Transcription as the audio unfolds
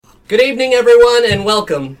Good evening, everyone, and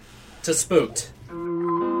welcome to Spooked.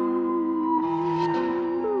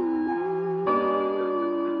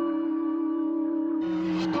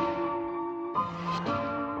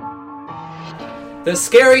 The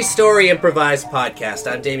Scary Story Improvised Podcast.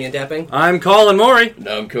 I'm Damian Depping. I'm Colin Morey. And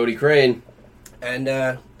I'm Cody Crane. And,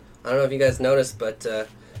 I don't know if you guys noticed, but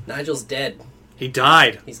Nigel's dead. He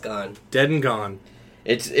died. He's gone. Dead and gone.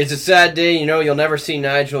 It's a sad day, you know, you'll never see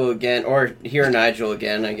Nigel again, or hear Nigel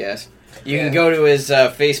again, I guess. You can go to his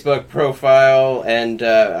Facebook profile, and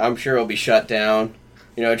I'm sure he'll be shut down.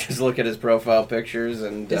 You know, just look at his profile pictures,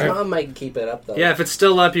 and... His mom might keep it up, though. Yeah, if it's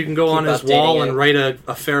still up, you can go on his wall and it. write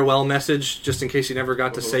a farewell message, just in case you never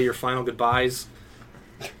got to say your final goodbyes.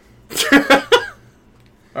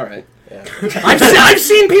 Alright. Yeah. I've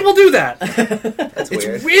seen people do that. That's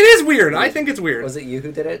weird. It is weird. I think it's weird. Was it you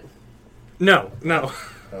who did it? No.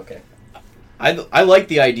 Okay. I like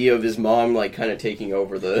the idea of his mom, like, kind of taking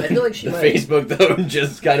over I feel like she the might. Facebook, though, and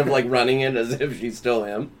just kind of, like, running it as if she's still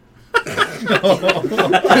him. Do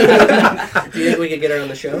you think we could get her on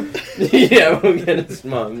the show? Yeah, we'll get his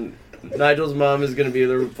mom. Nigel's mom is going to be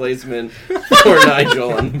the replacement for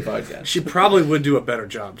Nigel on the podcast. She probably would do a better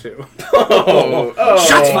job, too. Oh.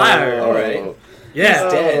 Shots fired! All right. Yeah.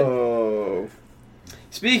 He's dead. Oh.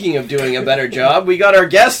 Speaking of doing a better job, we got our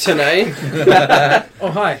guest tonight.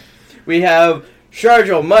 Oh, hi. We have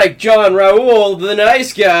Sharjel, Mike, John, Raul, the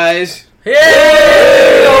nice guys. Oh,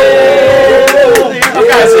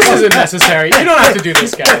 guys, this isn't necessary. You don't have to do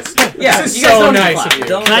this, guys. Yeah, this is so nice of you.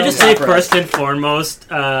 Can I just say first and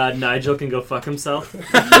foremost, Nigel can go fuck himself.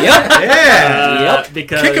 Yep.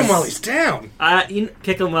 Because Kick him while he's down.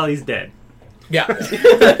 Kick him while he's dead. Yeah.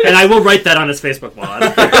 And I will write that on his Facebook wall.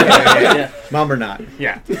 Mom or not.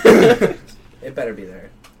 Yeah. It better be there.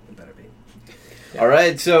 It better be. All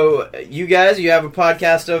right, so you guys, you have a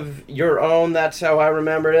podcast of your own. That's how I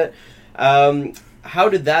remembered it. How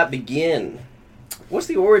did that begin? What's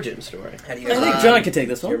the origin story? How do you I think John can take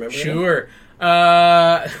this Do you one. remember Sure.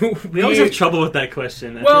 We always have trouble with that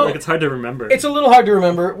question. I Well, feel like it's hard to remember. It's a little hard to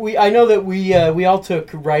remember. I know that we all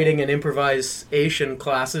took writing and improvisation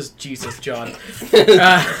classes. Jesus, John.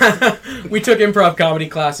 We took improv comedy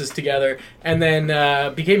classes together, and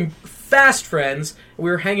then became fast friends.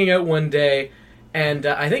 We were hanging out one day, and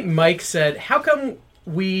I think Mike said, "How come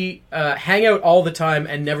we hang out all the time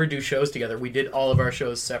and never do shows together? We did all of our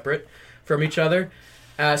shows separate from each other."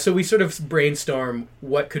 So we sort of brainstorm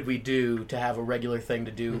what could we do to have a regular thing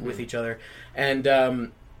to do with each other.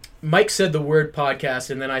 And Mike said the word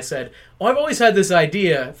podcast, and then I said, I've always had this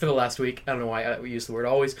idea for the last week. I don't know why I use the word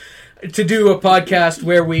always. To do a podcast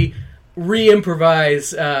where we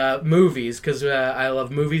re-improvise movies, because I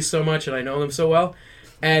love movies so much and I know them so well.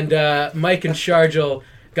 And Mike and Sharjel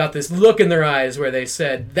got this look in their eyes where they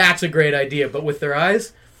said, that's a great idea, but with their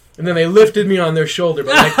eyes. And then they lifted me on their shoulder,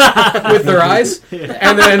 but like with their eyes,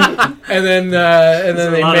 and then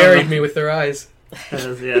they married me with their eyes.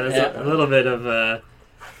 There's a little bit of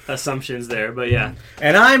assumptions there, but yeah.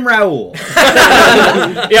 And I'm Raul.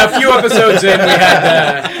 Yeah, a few episodes in,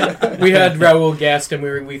 we had Raul guest,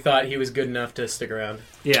 and we thought he was good enough to stick around.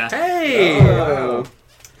 Yeah. Hey! Oh.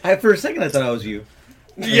 For a second, I thought I was you.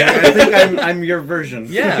 Yeah. I think I'm your version.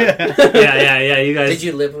 Yeah. Yeah. You guys. Did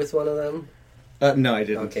you live with one of them? No, I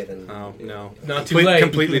didn't. Okay, then. Oh, no. Not too late.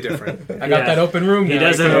 Completely different. I got that open room. He now.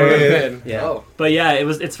 does I have can a move room. in. Yeah. Oh. But yeah,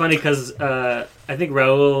 it's funny because I think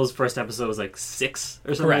Raul's first episode was like 6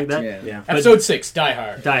 or something like that. Yeah. Episode 6, Die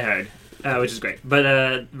Hard. Die Hard, which is great. But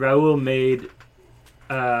Raul made,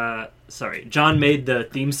 John made the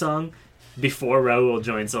theme song before Raul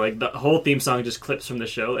joined. So like the whole theme song just clips from the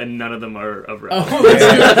show, and none of them are of Raul. Oh, let's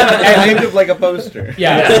do it. Kind of like a poster.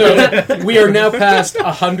 Yeah, so we are now past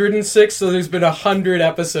 106, so there's been 100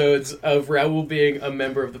 episodes of Raul being a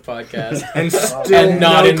member of the podcast. And still And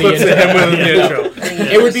not no in the clips of him with the intro. intro.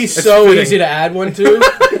 It would be so fitting. easy to add one to.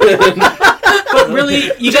 But really,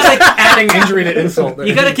 you gotta Adding injury to insult.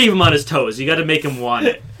 you gotta keep him on his toes. You gotta make him want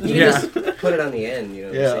it. You can Yeah. just put it on the end, you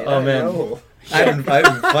know. Yeah, say, oh, man. no. I've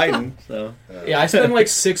been fighting, so. Yeah, I spend like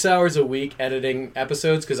 6 hours a week editing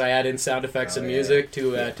episodes because I add in sound effects and music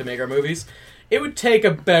to make our movies. It would take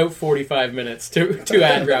about 45 minutes to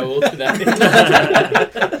add Raul to that.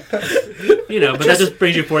 But that just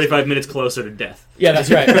brings you 45 minutes closer to death. Yeah, that's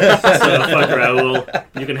right. So fuck Raul.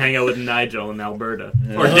 You can hang out with Nigel in Alberta.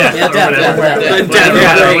 Or death. Yeah, or death,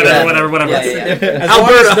 whatever. Yeah. As long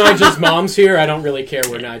as Nigel's mom's here, I don't really care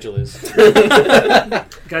where Nigel is.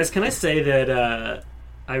 Guys, can I say that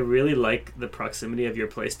I really like the proximity of your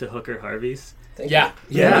place to Hooker Harvey's? Thank Yeah.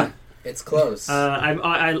 you. Yeah. It's close.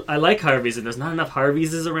 I like Harvey's, and there's not enough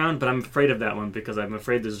Harvey's around, but I'm afraid of that one because I'm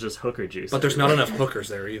afraid there's just hooker juice. But there's not enough hookers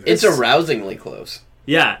there either. It's arousingly close.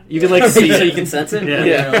 Yeah, you can like see so it. you can sense it.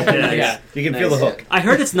 Yeah. Yeah. You can feel the hook. I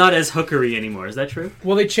heard it's not as hookery anymore. Is that true?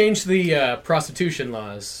 Well, they changed the prostitution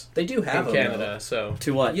laws they do have in them, Canada, so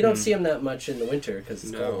To what? though. You don't see them that much in the winter because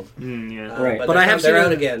it's No. cold. Yeah. Right. But I have they're seen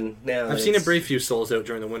out a- again now. I've seen a brave few souls out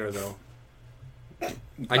during the winter, though.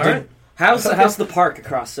 I All did. right. How's the park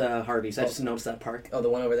across Harvey's? I just noticed that park. Oh, the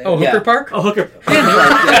one over there. Oh, Hooker Yeah. Park? Oh, hooker.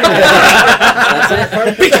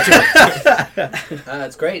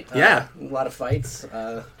 It's great. Yeah. A lot of fights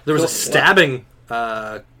There was a Cool. stabbing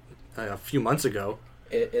a few months ago.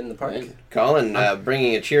 in the park. Colin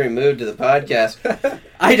bringing a cheery mood to the podcast.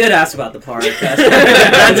 I did ask about the park.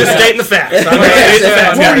 I'm just stating the facts.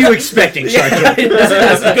 What were you expecting, Sergeant?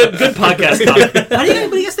 That's a good podcast talk. What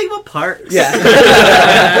do you guys think about parks? Yeah.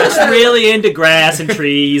 We're just really into grass and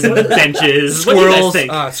trees and benches. What do you guys Squirrels.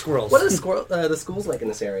 think? Squirrels. What are the schools like in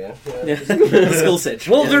this area? Yeah. The school sitch.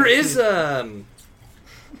 Well, there is.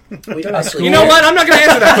 We actually, You know what? I'm not going to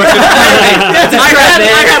answer that question.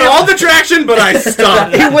 I had all the traction, but I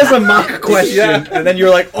stopped. It was a mock question, and then you're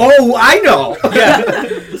like, "Oh, I know."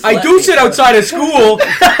 I do sit outside of school.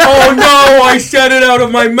 Oh no, I said it out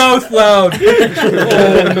of my mouth loud.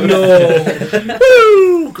 Oh no.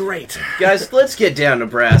 Woo! Great. Guys, let's get down to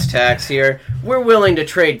brass tacks here. We're willing to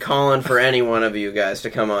trade Colin for any one of you guys to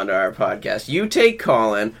come onto our podcast. You take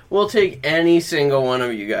Colin, we'll take any single one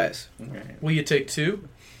of you guys. Will you take two?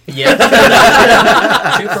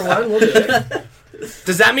 Yeah. 2 for 1. We'll do it.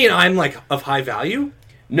 Does that mean I'm like of high value?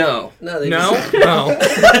 No. No, they No. just- No.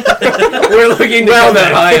 We're looking down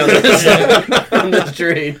that high on this, on this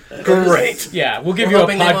trade. Great. Yeah, we'll give We're you a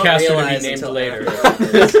hoping they won't podcaster to realize be named until later.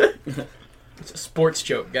 after. It's a sports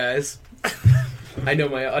joke, guys. I know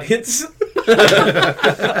my audience.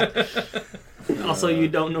 Also, you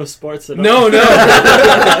don't know sports at all. No.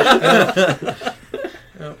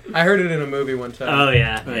 No, I heard it in a movie one time. Oh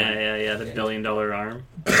yeah. The $1 billion arm.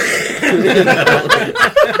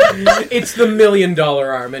 It's the $1 Million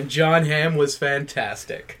Arm, and John Hamm was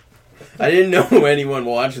fantastic. I didn't know anyone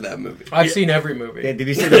watched that movie. I've seen every movie. Yeah, did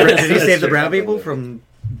he save the That's true. brown people from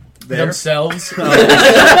there? Themselves.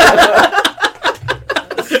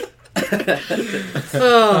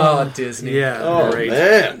 Oh, Disney. yeah. Oh, great.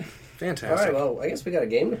 man. All Fantastic. right, well, I guess we got a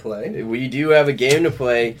game to play. We do have a game to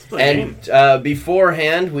play. play And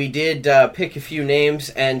beforehand, we did pick a few names.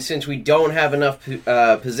 And since we don't have enough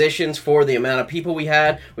positions for the amount of people we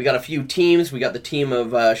had, we got a few teams. We got the team of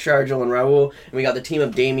Sharjul and Raul. And we got the team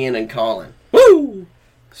of Damien and Colin. Woo!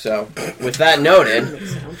 So, with that noted,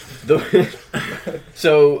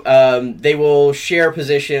 they will share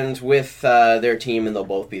positions with their team, and they'll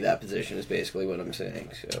both be that position. Is basically what I'm saying.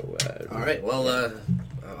 So, All right, well,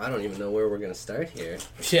 I don't even know where we're going to start here.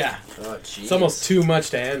 Yeah. Oh, jeez. It's almost too much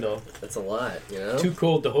to handle. That's a lot, you know? Too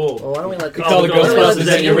cold to hold. Well, why don't we let Call the Ghostbusters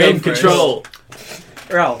let and you're in first. control.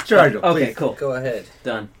 Oh, Sharjul, okay, please. cool. Go ahead.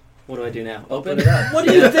 Done. What do I do now? Open? Open it up. What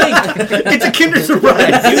do you think? It's a Kinder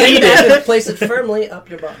Surprise. You need to place it firmly up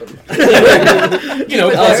your bottom. You know,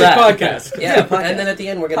 How's classic that? podcast. Yeah, podcast. and then at the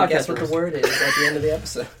end, we're going to Podcast guess what the rules. word is at the end of the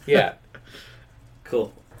episode. Yeah.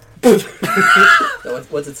 Cool. So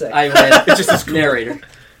what's it say? I read It's just a narrator.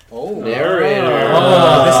 Oh, narrator.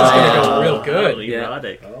 Oh, this is going to go real good. Yeah.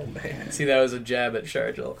 Erotic. Oh, man. See, that was a jab at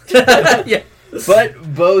Sharjul. Yeah.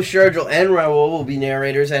 But both Sharjul and Raul will be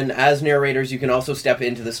narrators, and as narrators, you can also step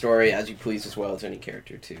into the story as you please, as well as any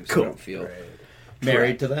character too. So Cool. don't feel Right.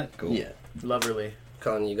 Married to that? Cool. yeah. Loverly.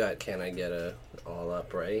 Colin, you got Can I Get a All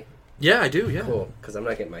Up, right? Yeah, I do, yeah. Cool, because I'm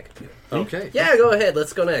not getting my computer. Okay. Yeah, go ahead.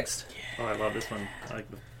 Let's go next. Oh, I love this one. I like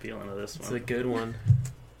the feeling of this It's a one. good one.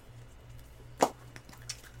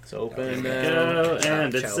 It's open now. Go,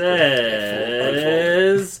 and it Chop, chop.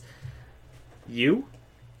 says you.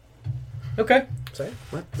 Okay. Sorry?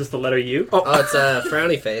 Just the letter U. Oh, it's a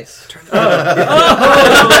frowny face.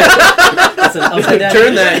 That's an upside down.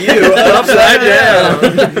 Turn that you upside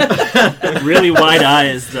down. Really wide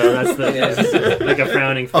eyes, though. That's the like a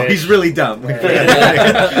frowning fish. Oh, he's really dumb.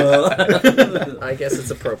 I guess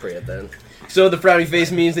it's appropriate then. So the frowny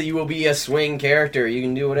face means that you will be a swing character. You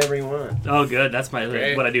can do whatever you want. Oh, good. That's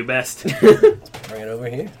Great. what I do best. Bring it over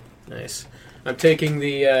here. Nice. I'm taking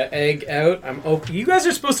the egg out. You guys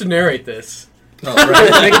are supposed to narrate this. Oh,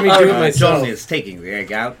 It's making me do it myself. John is taking the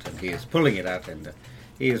egg out, and he is pulling it out, and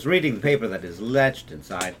he is reading the paper that is latched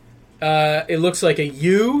inside. It looks like a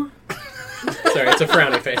U. Sorry, it's a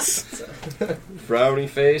frowny face. Frowny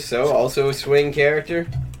face. So also a swing character.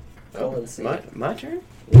 Oh, let's see. My turn.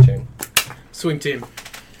 Your turn. Swing team.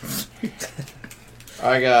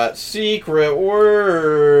 I got secret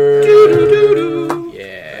word.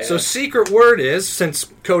 Yeah. So secret word is,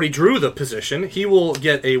 since Cody drew the position, he will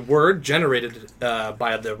get a word generated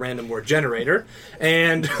by the random word generator,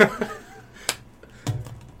 and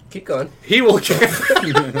Keep going. he will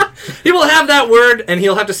he will have that word, and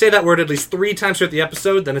he'll have to say that word at least 3 times throughout the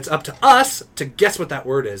episode. Then it's up to us to guess what that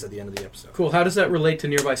word is at the end of the episode. Cool. How does that relate to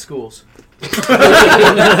nearby schools?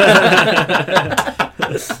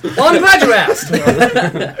 Well, I'm glad you asked.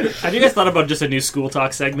 Have you guys thought about just a new school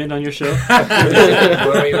talk segment on your show?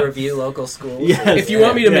 Where we review local schools. If you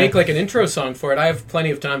want me to Yeah. make like an intro song for it, I have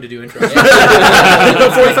plenty of time to do intros.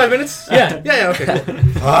 45 minutes? Yeah. Yeah, okay, cool.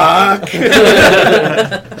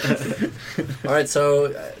 All right,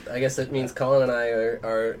 so I guess that means Colin and I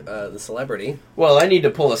are the celebrity. Well, I need to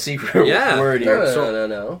pull a secret Yeah. word No, here.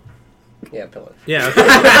 no. Yeah, pill it. Yeah.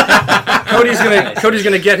 Cody's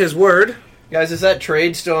gonna get his word. Guys, is that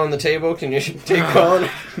trade still on the table? Can you take Colin?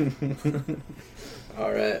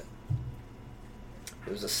 All right. It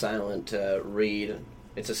was a silent read.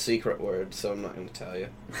 It's a secret word, so I'm not going to tell you.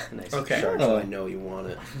 Nice. Okay. Sharky, I know you want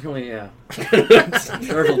it. Really, yeah.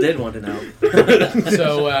 Sharville did want to know.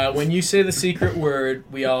 So when you say the secret word,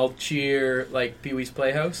 we all cheer like Pee Wee's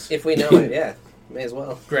Playhouse. If we know it, yeah, may as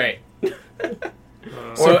well. Great.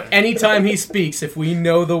 So anytime he speaks, if we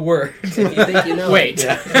know the word, If you think you know. wait.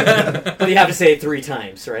 But you have to say it 3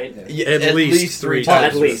 times, right? Yeah, at least 3 Oh,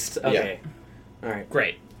 times. at least. Okay. All right.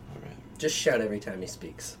 Great. Just shout every time he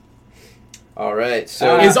speaks. All right,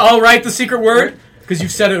 so... Is all right the secret word? Because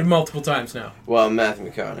you've said it multiple times now. well,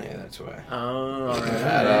 Matthew McConaughey, that's why. Oh, all All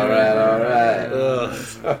right.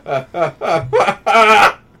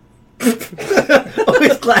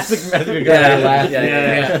 Always classic Matthew Yeah,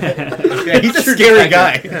 McConaughey. yeah. He's a scary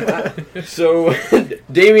guy. So,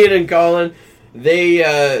 Damien and Colin,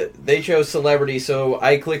 they chose celebrity, so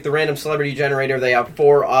I click the random celebrity generator. They have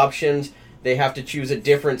 4 options. They have to choose a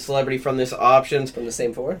different celebrity from this options. From the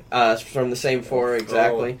same 4? From the same 4,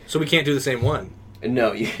 exactly. So we can't do the same one.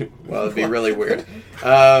 No, well, it'd be really weird.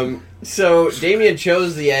 So, Damien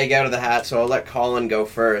chose the egg out of the hat, so I'll let Colin go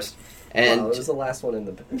first. And Well, it was the last one in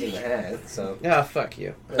the hat, so yeah, fuck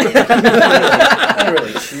you. I didn't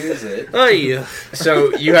really choose it. Oh, yeah.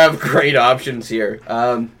 So, you have great options here.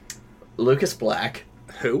 Lucas Black,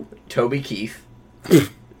 Who? Toby Keith,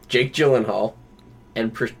 Jake Gyllenhaal,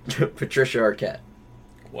 and Patricia Arquette.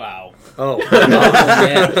 Wow. Oh.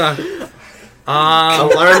 Yeah.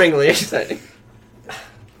 Alarmingly exciting.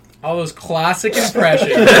 All those classic impressions.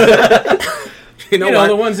 You know You know, what?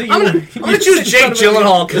 the ones that you... I'm gonna choose you Jake son of a-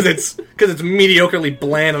 Gyllenhaal because it's mediocrely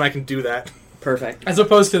bland and I can do that. Perfect. As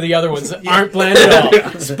opposed to the other ones that aren't bland at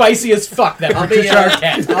all. Spicy as fuck, that I'll be, Patricia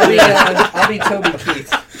Arquette. I'll be Toby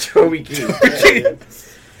Keith. Toby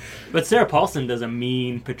Keith. But Sarah Paulson does a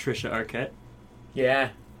mean Patricia Arquette. Yeah.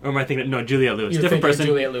 Or am I thinking... No, Juliette Lewis. You're Different thinking person.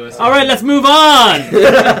 Juliette Lewis. All right, let's move on!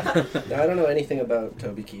 I don't know anything about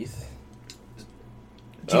Toby Keith.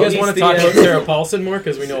 Do you guys want to talk about Sarah Paulson more?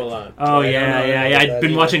 Because we know a lot. Oh, I don't yeah. know I've that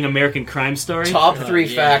been either. watching American Crime Story. Top 3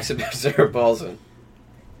 yeah. facts about Sarah Paulson.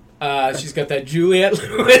 She's got that Juliette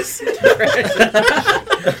Lewis.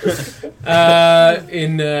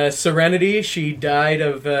 In Serenity, she died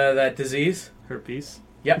of that disease. Herpes.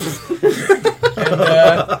 Yep.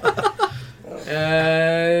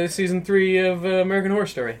 And season 3 of American Horror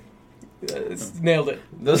Story. Nailed it.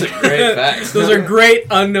 Those are great facts. Those are great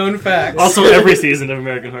unknown facts. Also, every season of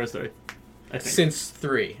American Horror Story. I think. Since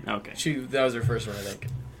 3. Okay. That was her first one, I think.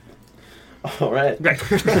 All right. Right.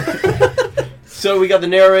 So we got the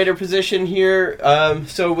narrator position here.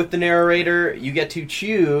 So with the narrator, you get to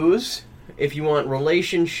choose if you want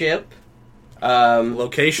relationship,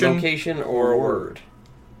 Location. or word.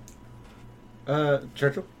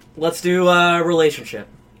 Churchill? Let's do relationship.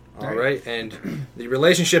 All right, and the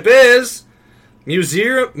relationship is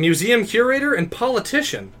museum curator and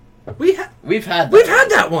politician. We've had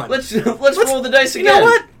that one. Let's roll the dice You again. know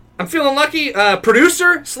what? I'm feeling lucky.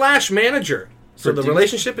 Producer / manager. So the Producer.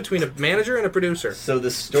 relationship between a manager and a producer. So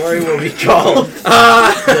the story will be called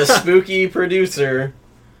The Spooky Producer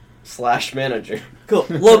 / Manager. Cool.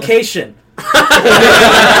 Location.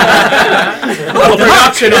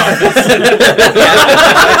 Production office.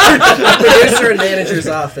 Producer and manager's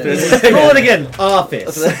office. Roll it again.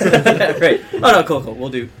 Office. Right. Oh, no, cool. We'll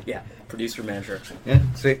do, producer, manager. Yeah,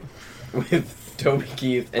 sweet. With Toby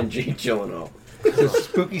Keith and Jake Gyllenhaal. So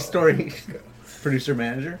spooky story producer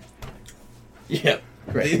manager. Yep.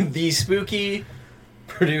 Great. The Spooky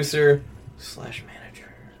Producer /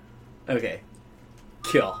 Manager. Okay.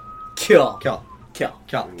 Kill. Kill. Kill. Kill.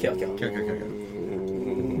 Kill. Kill. Kill.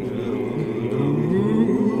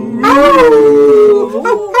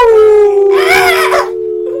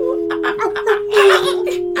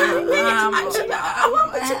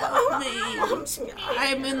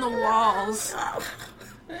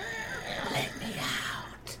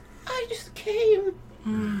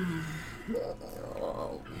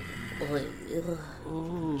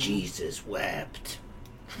 Jesus wept.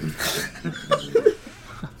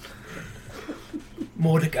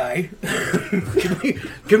 Mordecai,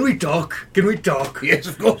 can we talk? Can we talk? Yes,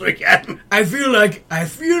 of course we can. I feel like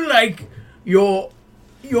your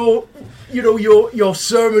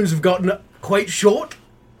sermons have gotten quite short.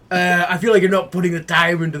 I feel like you're not putting the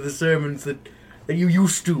time into the sermons that you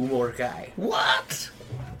used to, Mordecai. What?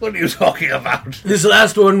 What are you talking about? This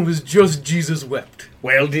last one was just Jesus wept.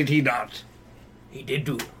 Well, did he not? He did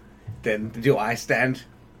do. Then do I stand?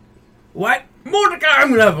 What? Mordecai, I'm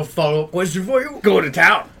gonna have a follow-up question for you. Go to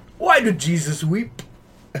town. Why did Jesus weep?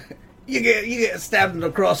 You get stabbed in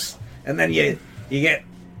the cross, and then you get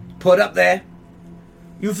put up there.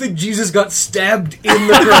 You think Jesus got stabbed in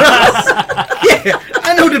the cross? Yeah,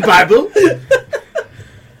 I know the Bible.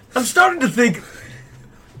 I'm starting to think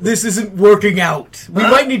this isn't working out. We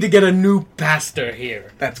might need to get a new pastor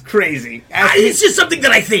here. That's crazy. It's just something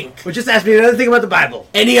that I think. Well, just ask me another thing about the Bible.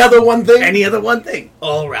 Any other one thing? Any other one thing.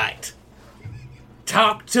 All right.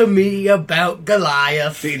 Talk to me about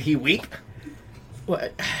Goliath. Did he weep?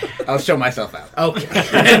 What? I'll show myself out. Okay.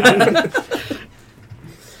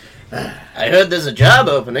 I heard there's a job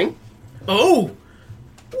opening. Oh,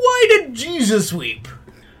 why did Jesus weep?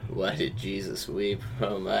 Why did Jesus weep?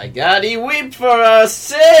 Oh my God, he wept for our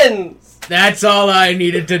sins! That's all I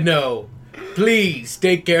needed to know. Please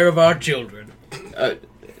take care of our children.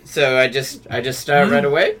 So I just start right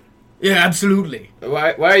away? Yeah, absolutely.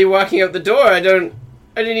 Why are you walking out the door? I didn't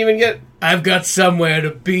even get... I've got somewhere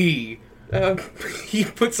to be. He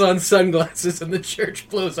puts on sunglasses and the church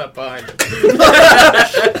blows up behind him.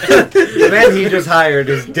 The man he just hired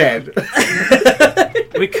is dead.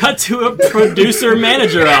 We cut to a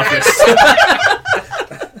producer-manager office.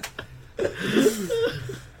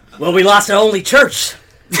 Well, we lost our only church.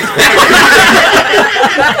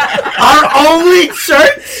 Our only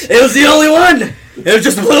church? It was the only one. It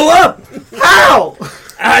just blew up. How?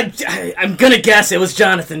 I'm gonna guess it was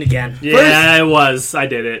Jonathan again. Yeah, it was. I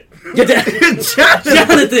did it.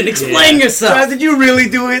 Jonathan, explain yourself. Did you really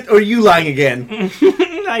do it, or are you lying again?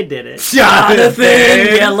 I did it.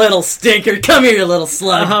 Jonathan, you little stinker. Come here, you little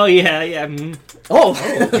slug. Oh, yeah. Mm. Oh.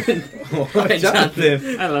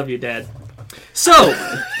 Jonathan. I love you, Dad. So,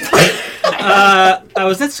 I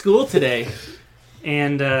was at school today,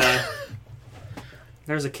 and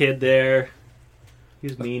there's a kid there. He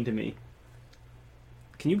was mean to me.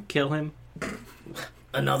 Can you kill him?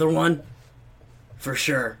 Another one? For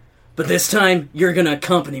sure. But this time, you're gonna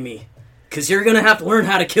accompany me. Because you're gonna have to learn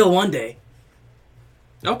how to kill one day.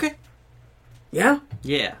 Okay. Yeah?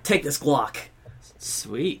 Yeah. Take this Glock.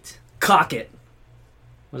 Sweet. Cock it.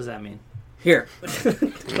 What does that mean? Here.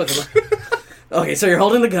 Okay, so you're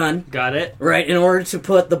holding the gun. Got it. Right, in order to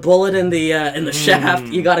put the bullet in the shaft,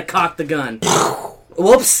 you gotta cock the gun.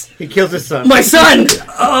 Whoops! He kills his son. My son!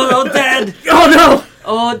 Oh, Dad! Oh no!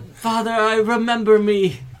 Oh, Father, I remember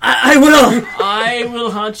me. I will! I will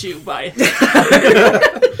haunt you. Bye.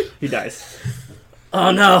 He dies. Oh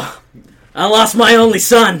no. I lost my only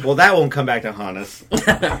son. Well, that won't come back to haunt us.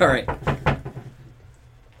 Alright.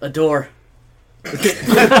 A door.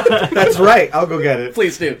 That's right. I'll go get it.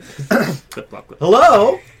 Please do.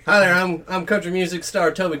 Hello? Hi there, I'm country music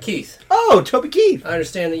star Toby Keith. Oh, Toby Keith. I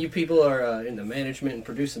understand that you people are in the management and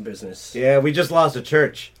producing business. Yeah, we just lost a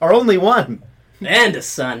church. Our only one. And a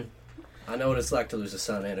son. I know what it's like to lose a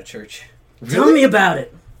son and a church. Tell me about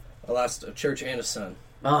it. I lost a church and a son.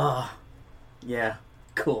 Oh. Yeah.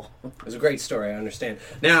 Cool. It was a great story, I understand.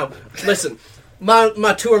 Now, listen,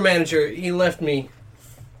 my tour manager, he left me,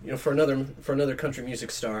 for another country music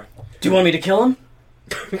star. Do you want me to kill him?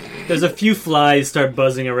 There's a few flies start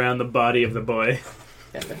buzzing around the body of the boy.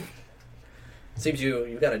 Seems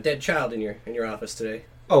you've got a dead child in your office today.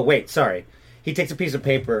 Oh, wait, sorry. He takes a piece of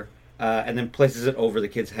paper and then places it over the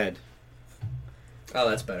kid's head. Oh,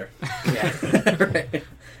 that's better. Yeah. Right.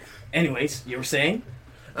 Anyways, you were saying?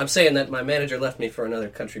 I'm saying that my manager left me for another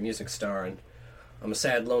country music star, and I'm a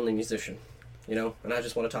sad, lonely musician, and I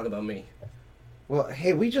just want to talk about me. Well,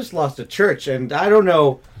 hey, we just lost a church, and I don't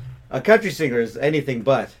know, a country singer is anything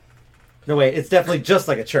but. No, wait, it's definitely just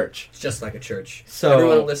like a church. It's just like a church. So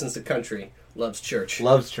everyone who listens to country loves church.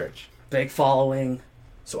 Loves church. Big following.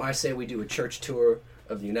 So I say we do a church tour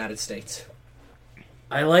of the United States.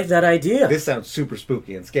 I like that idea. This sounds super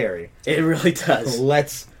spooky and scary. It really does.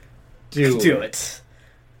 Let's do it.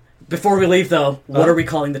 Before we leave, though, what are we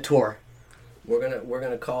calling the tour? We're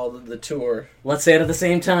gonna call the tour. Let's say it at the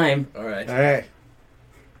same time. All right. All right.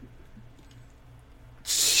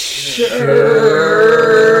 Church.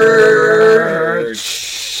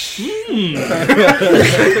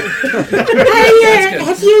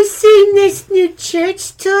 Have you seen this new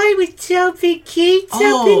church toy with Toby Keith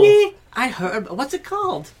up in it? I heard. What's it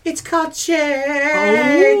called? It's called Church.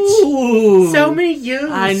 Oh, So many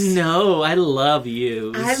yous. I know. I love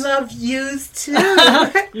you. I love yous too.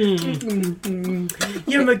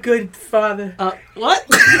 You're my good father. What?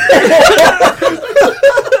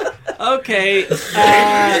 Okay.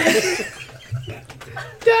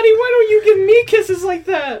 Daddy, why don't you give me kisses like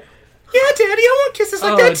that? Yeah, Daddy, I want kisses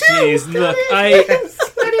like that too. jeez, look, Daddy,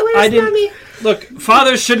 where's I didn't- Mommy? Look,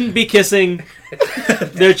 fathers shouldn't be kissing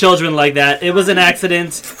their children like that. It was an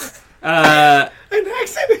accident. An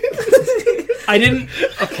accident. I didn't.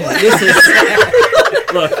 Okay,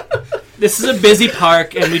 this is a busy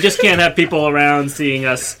park, and we just can't have people around seeing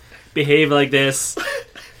us behave like this.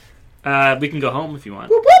 We can go home if you want.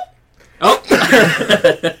 Whoop, whoop. Oh,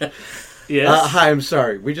 yes. Hi, I'm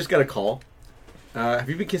sorry. We just got a call. Have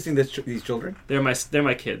you been kissing these children? They're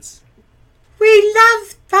my kids. We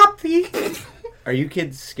love Puppy. Are you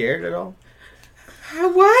kids scared at all?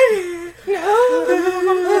 What?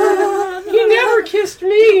 No. He never kissed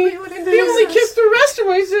me. He only kissed the rest of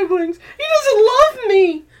my siblings. He doesn't love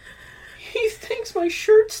me. He thinks my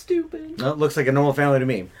shirt's stupid. No, it looks like a normal family to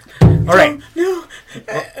me. All right. No.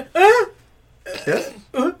 Yes?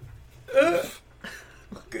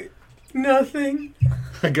 Nothing.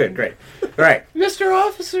 Good, great. All right. Mr.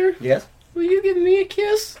 Officer, Yes? will you give me a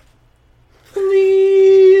kiss?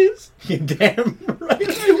 Please. You damn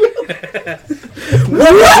right you will.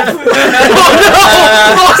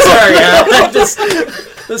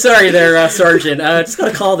 Sorry there, Sergeant. Just got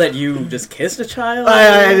a call that you just kissed a child.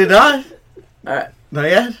 I did not. Uh, Not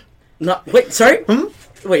yet. Not. Wait. Sorry.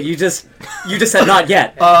 Wait. You just said not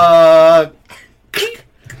yet. Uh-oh.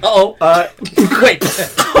 Wait.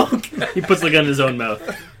 He puts the gun in his own mouth.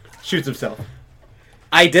 Shoots himself.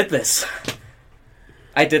 I did this,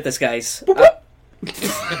 guys.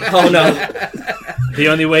 Oh no. The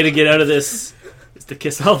only way to get out of this is to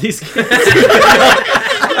kiss all these kids.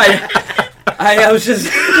 I was just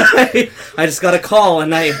I just got a call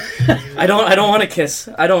and I don't want to kiss.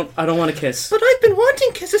 I don't want to kiss. But I've been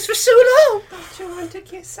wanting kisses for so long. Don't you want to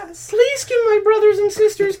kiss us? Please give my brothers and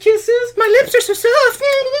sisters kisses. My lips are so soft.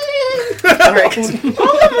 All right.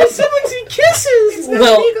 All of my siblings need kisses. It's not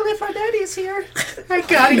Well- legal if our daddy's here. I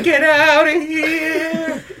gotta get out of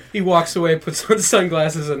here. He walks away, puts on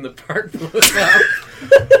sunglasses, and the park blows out.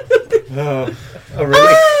 Oh,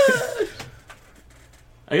 really?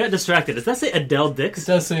 I got distracted. Does that say Adele Dix? It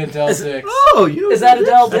does say Adele Dix. Oh, you Is that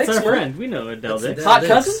Adele That's Dix? our friend. We know Adele Dix. Hot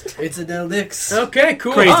cousin? It's Adele Dix. Okay,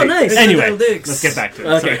 cool. Crazy. Oh, nice. Anyway, Adele Dix. let's get back to it.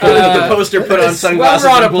 Okay. Sorry. The poster put on sunglasses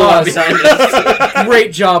Well, round and blew up applause. behind us.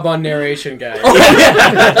 Great job on narration, guys. We're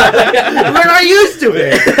not used to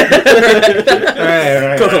it.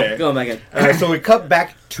 all right. Go back in. All right, so we cut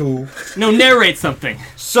back to... No, narrate something.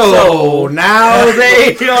 So now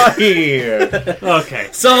they are here. Okay.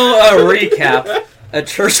 So, recap. A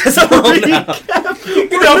church has blown out.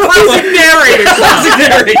 Classic narrator. Classic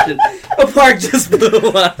narration. A park just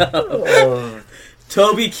blew out.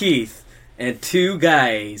 Toby Keith and two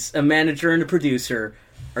guys, a manager and a producer,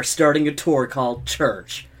 are starting a tour called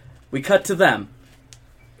Church. We cut to them.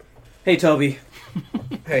 Hey, Toby.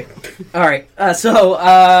 Hey. All right.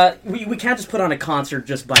 We can't just put on a concert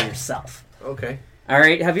just by yourself. Okay. All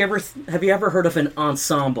right. Have you ever heard of an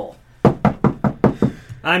ensemble?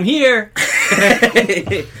 I'm here.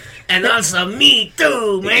 And also me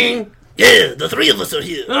too, man. Yeah, the three of us are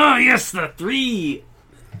here. Oh, yes, the three.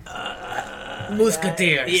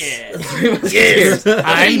 Musketeers. Yeah. Yes,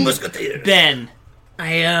 I'm Musketeers. Ben.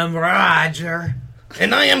 I am Roger.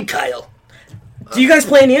 And I am Kyle. Do you guys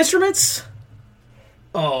play any instruments?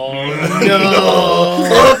 Oh, no.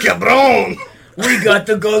 Oh, cabron. We got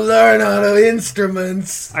to go learn how to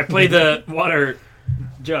instruments. I play the water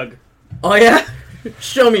jug. Oh yeah.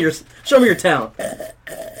 Show me your talent.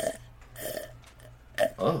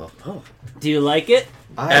 Do you like it?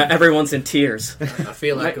 Everyone's in tears. I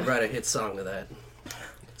feel like I could write a hit song to that.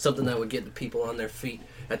 Something that would get the people on their feet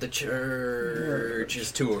at the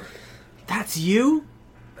church's tour. That's you?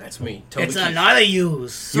 That's me. Toby It's Keith. another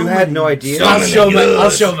use. You had no idea? I'll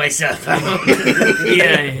show myself out.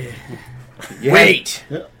 Yeah. Wait!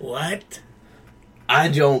 What? I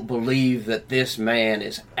don't believe that this man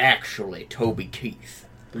is actually Toby Keith.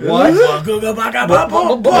 What?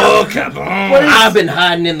 Oh, cabron. I've been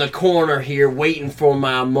hiding in the corner here waiting for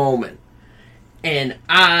my moment. And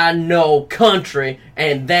I know country,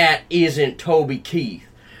 and that isn't Toby Keith.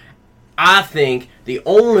 I think the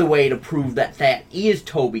only way to prove that that is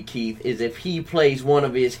Toby Keith is if he plays one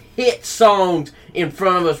of his hit songs in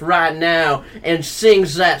front of us right now and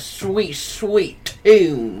sings that sweet, sweet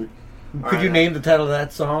tune. Could you name the title of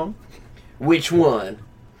that song? Which one?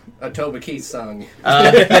 A Toby Keith song. How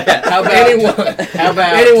about Anyone. How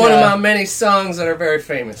about Any one of my many songs that are very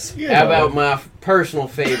famous. How about my personal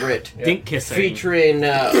favorite, Dink kissing. featuring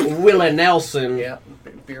Willie Nelson? Yeah.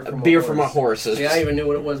 Beer for my horses. Yeah, I even knew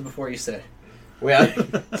what it was before you said. Well,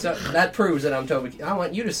 So that proves that I'm Toby Keith. I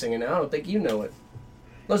want you to sing it now. I don't think you know it.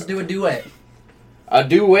 Let's do a duet. a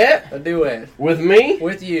duet A duet. with me.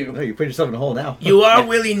 With you. Oh, you put yourself in a hole now. You are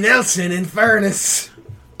Willie Nelson, in fairness.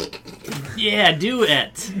 Yeah, do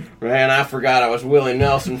it. Man, I forgot I was Willie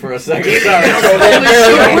Nelson for a second. Sorry.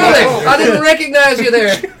 Willie, I didn't recognize you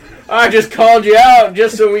there. I just called you out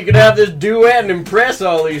just so we could have this duet and impress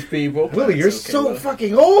all these people. Willie, you're That's okay, so Willie.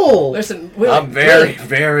 fucking old. Listen, Willie. I'm very, Willie,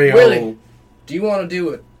 very Willie. old. Do you want to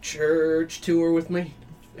do a church tour with me?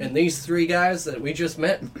 And these three guys that we just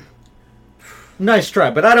met? Nice try,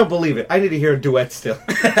 but I don't believe it. I need to hear a duet still.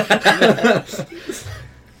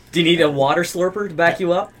 Do you need a water slurper to back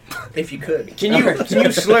you up? If you could. Can you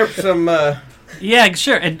slurp some? Yeah,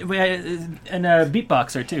 sure. And a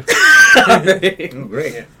beatboxer, too. Oh,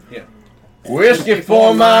 great. Yeah. Whiskey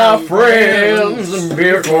for my friends and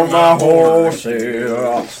beer for my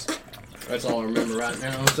horses. That's all I remember right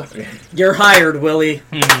now. So. You're hired, Willie.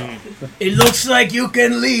 It looks like you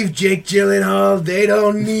can leave, Jake Gyllenhaal. They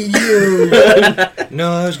don't need you.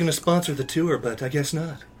 No, I was going to sponsor the tour, but I guess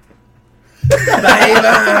not.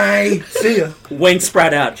 Bye-bye. See ya. Wings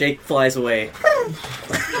spread out. Jake flies away.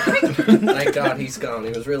 Thank God he's gone.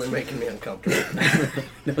 He was really making me uncomfortable.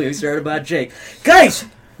 No, you started about Jake. Guys,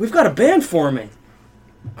 we've got a band forming.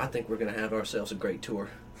 I think we're going to have ourselves a great tour.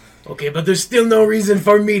 Okay, but there's still no reason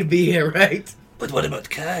for me to be here, right? But what about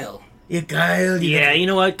Kyle? Yeah, Kyle. Yeah, you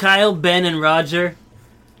know what, Kyle, Ben, and Roger?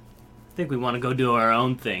 I think we want to go do our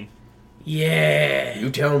own thing. Yeah.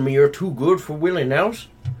 You telling me you're too good for Willie Nelson?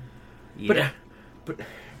 Yeah. But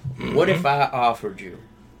what if I offered you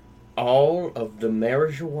all of the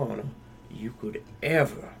marijuana you could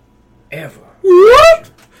ever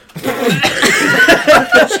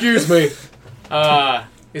Excuse me.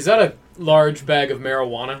 Is that a large bag of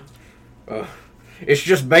marijuana? It's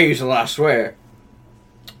just basil, I swear.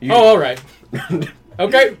 You- Oh, all right.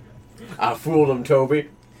 Okay. I fooled him, Toby.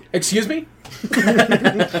 Excuse me?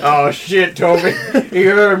 Oh, shit, Toby. He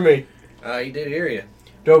heard me. He did hear you.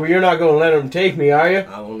 Toby, you're not going to let him take me, are you?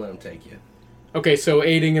 I won't let him take you. Okay, so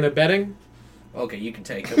aiding and abetting? Okay, you can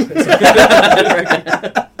take him.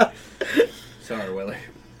 Sorry, Willie.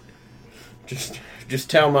 Just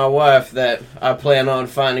tell my wife that I plan on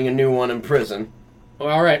finding a new one in prison. Oh,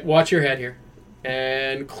 all right, watch your head here.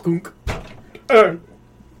 And clunk.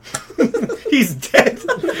 He's dead.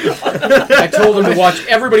 I told him to watch.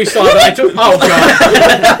 Everybody saw that. I took. Oh, God.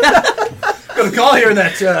 Got a call here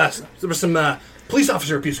that there was some police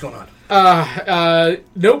officer abuse going on.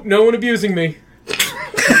 Nope, no one abusing me.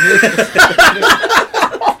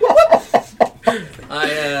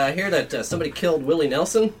 I hear that somebody killed Willie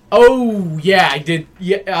Nelson. Oh, yeah, I did.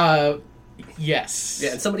 Yeah, yes.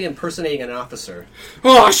 Yeah, and somebody impersonating an officer.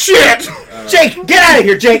 Oh, shit! Jake, get out of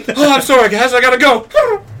here, Jake. Oh, I'm sorry, guys. I gotta go.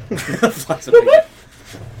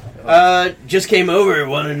 Just came over.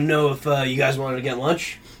 Wanted to know if you guys wanted to get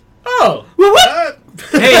lunch. Oh.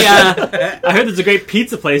 Hey, I heard there's a great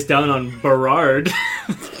pizza place down on Burrard.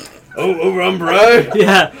 Oh, over on Bride?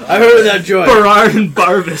 Yeah. I heard of that joint. Burrard and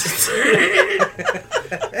Barvis.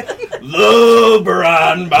 Love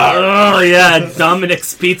Bride and Bar. Oh, yeah,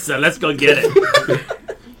 Dominic's Pizza. Let's go get it.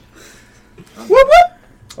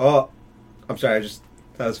 Oh, I'm sorry.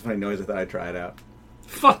 That was a funny noise. I thought I'd try it out.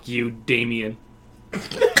 Fuck you, Damien.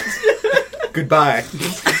 Goodbye.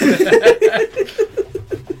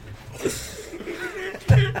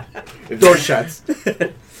 Door shuts.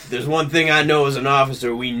 There's one thing I know as an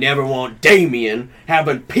officer, we never want Damien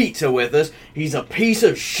having pizza with us. He's a piece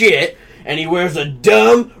of shit, and he wears a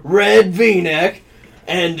dumb red V-neck,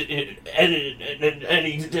 and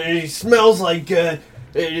he smells like An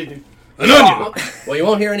onion. Well, you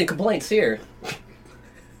won't hear any complaints here.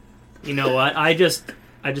 You know what? I just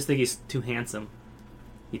think he's too handsome.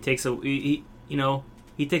 He takes he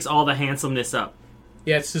takes all the handsomeness up.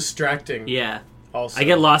 Yeah, it's distracting. Yeah. Also, I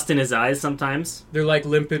get lost in his eyes sometimes. they're like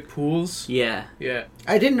limpid pools. Yeah. Yeah.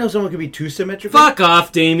 I didn't know someone could be too symmetrical. Fuck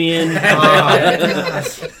off, Damien. Thought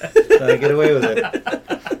I'd get away with it.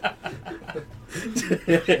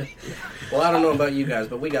 Well, I don't know about you guys,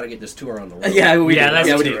 but we got to get this tour on the road. Yeah, we Yeah, do. that's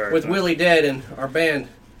yeah, we true. do. With Willie dead and our band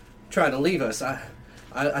trying to leave us, I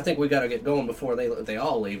think we got to get going before they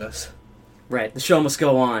all leave us. Right, the show must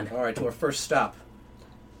go on. All right, to our first stop,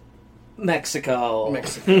 Mexico.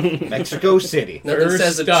 Mexico. Mexico City. Nothing First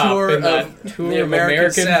says a stop tour in that of tour the of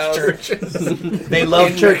American, South. churches. They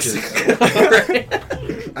love In churches.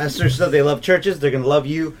 Mexico. As Sir said, they love churches. They're going to love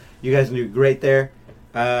you. You guys do great there.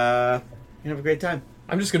 You have a great time.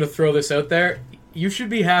 I'm just gonna throw this out there. You should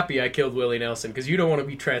be happy I killed Willie Nelson because you don't want to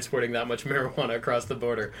be transporting that much marijuana across the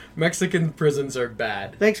border. Mexican prisons are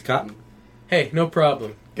bad. Thanks, cop. Hey, no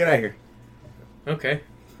problem. Get out of here. Okay.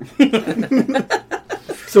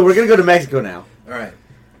 So we're going to go to Mexico now. All right.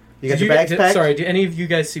 You got your bags packed? Sorry, did any of you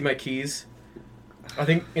guys see my keys? I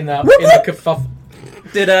think in the kerfuffle.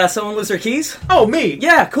 Did someone lose their keys? Oh, me!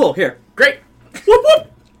 Yeah, cool. Here. Great! Whoop whoop!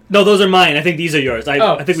 No, those are mine. I think these are yours. I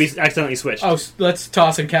Oh. think we accidentally switched. Oh, let's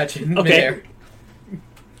toss and catch in Okay. midair.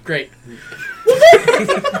 Great.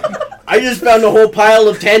 I just found a whole pile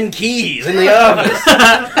of 10 keys in the office.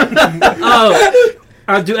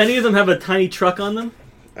 Oh, do any of them have a tiny truck on them?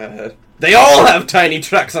 They all have tiny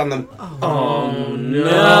trucks on them. Oh, No.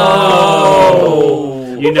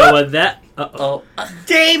 You know what that? Oh.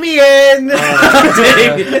 Damien!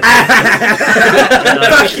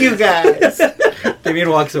 Fuck you guys! Damien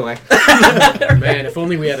walks away. Man, if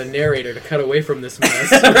only we had a narrator to cut away from this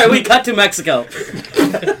mess. Right, we cut to Mexico.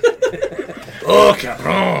 Oh,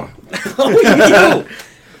 cabrón.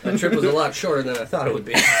 That trip was a lot shorter than I thought it would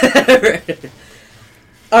be.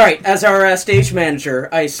 All right, as our stage manager,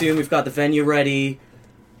 I assume we've got the venue ready.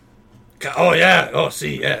 Oh, yeah. Oh,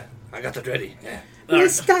 see, yeah. I got it ready. Yeah.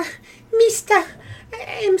 Mister,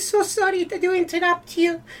 I'm so sorry to interrupt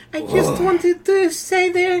you. I just wanted to say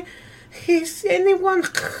there, has anyone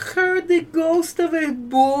heard the ghost of a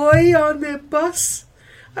boy on the bus?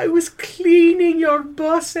 I was cleaning your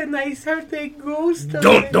bus and I heard the ghost of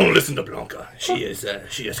Don't listen to Blanca. She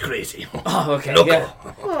is crazy. Oh, okay. Loco. Yeah.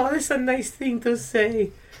 Oh, that's a nice thing to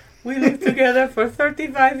say. We lived together for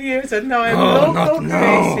 35 years and now I'm loco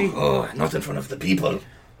crazy. Oh, not in front of the people.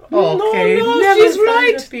 Okay, no, never she's mind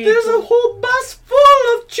right. the people. There's a whole bus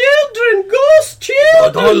full of children, ghost children.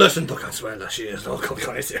 Oh, don't listen to Consuela. She is loco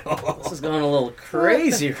crazy. This is going a little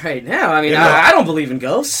crazy right now. I mean, You know- I don't believe in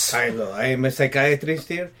ghosts. I know. I am a psychiatrist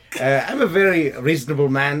here. I'm a very reasonable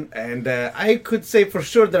man, and I could say for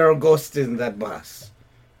sure there are ghosts in that bus.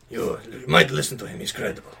 You might listen to him. He's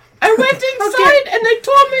credible. I went inside and they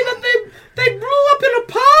told me that they blew up in a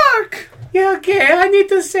park. Yeah, okay, I need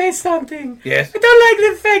to say something. Yes. I don't like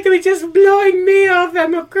the fact that you're just blowing me off.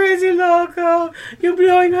 I'm a crazy loco. You're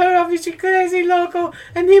blowing her off. She's a crazy loco.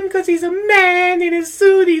 And him because he's a man in a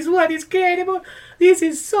suit. He's what? He's credible. This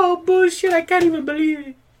is so bullshit. I can't even believe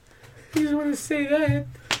it. I just want to say that.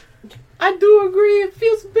 I do agree. It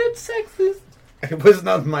feels a bit sexist. It was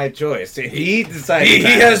not my choice. He decided.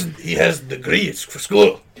 He has degrees for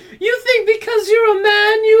school. You think because you're a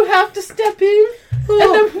man you have to step in? Oh.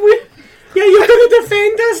 And then Yeah, you're going to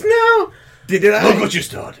defend us now? Did it? Look what you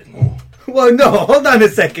started. Oh. Well, no. Hold on a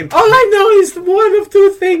second. All I know is one of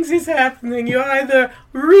two things is happening. You're either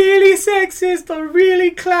really sexist or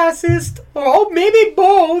really classist, or maybe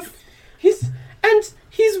both. he's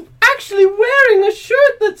actually wearing a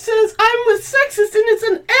shirt that says I'm a sexist and it's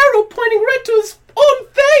an arrow pointing right to his own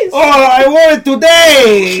face. Oh, I wore it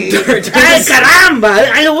today. Ay,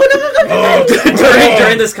 caramba! I want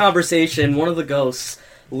During this conversation, one of the ghosts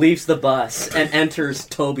leaves the bus and enters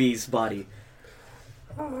Toby's body.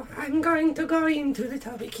 Oh, I'm going to go into the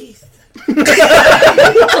Toby Keith. Sorry.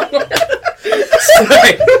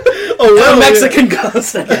 Oh, A Mexican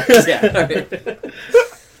ghost, I guess. Yeah.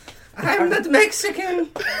 All right. I'm not Mexican.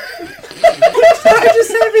 I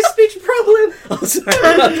just have a speech problem. Oh,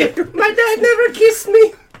 sorry. Okay. My dad never kissed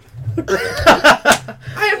me.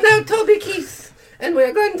 I am now Toby Keith, and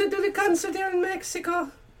we're going to do the concert here in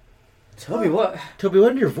Mexico. Toby, what? Toby,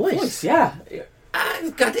 what your voice? Yeah.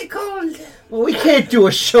 I've got a cold. Well, we can't do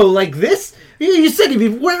a show like this. You said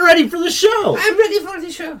you weren't ready for the show. I'm ready for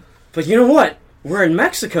the show. But you know what? We're in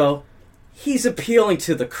Mexico. He's appealing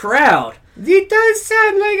to the crowd. It does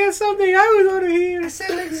sound like something I would want to hear. I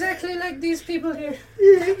sound exactly like these people here.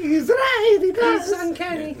 He's right. He It's does.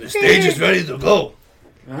 uncanny. The stage is ready to go.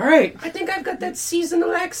 All right. I think I've got that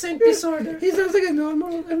seasonal accent disorder. He sounds like a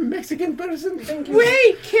normal Mexican person. Thank you.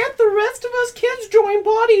 Wait, can't the rest of us kids join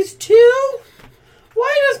bodies too?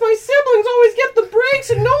 Why does my siblings always get the breaks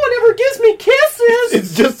and no one ever gives me kisses?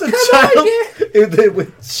 It's just a on child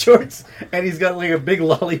with shorts, and he's got like a big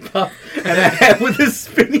lollipop and a hat with a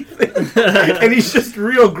spinny thing, and he's just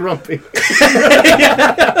real grumpy.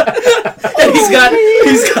 And he's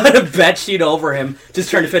got a bed sheet over him, just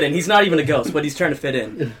trying to fit in. He's not even a ghost, but he's trying to fit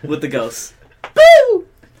in with the ghosts. Boo!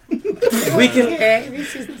 We can. Okay,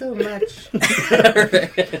 this is too much.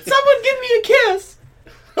 Someone give me a kiss.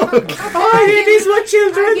 Oh, it is what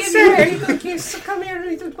children say. Kiss. Come here,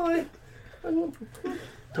 little boy.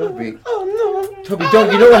 Toby. Oh no. Toby,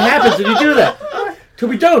 don't. You know what happens when you do that?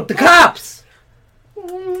 Toby, don't. The cops.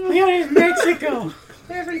 We are in Mexico.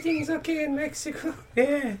 Everything's okay in Mexico.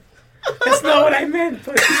 Yeah. That's not what I meant,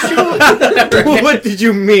 but What did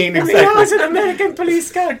you mean there exactly? was an American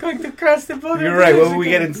police car going to cross the border. You're to right. What Mexico. would we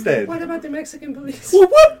get instead? What about the Mexican police?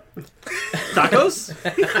 Tacos?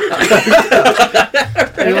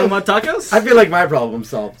 Anyone want tacos? I feel like my problem's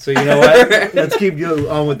solved. So you know what? Let's keep you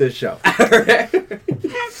on with this show.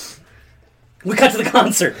 We cut to the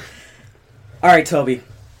concert. All right, Toby.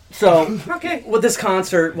 So Okay. with this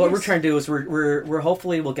concert, what Yes. we're trying to do is we're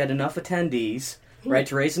hopefully we'll get enough attendees, right,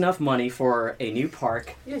 to raise enough money for a new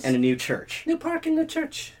park Yes. and a new church. New park in the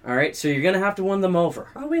church. All right, so you're gonna have to win them over.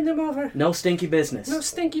 I'll win them over. No stinky business. No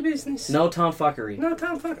stinky business. No tomfuckery. No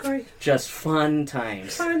tomfuckery. Just fun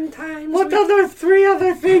times. Fun times. What other 3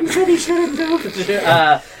 other things that he shouldn't do?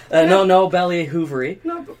 No belly hoovery.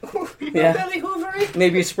 No, Yeah. belly hoovery.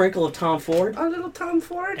 Maybe a sprinkle of Tom Ford. A little Tom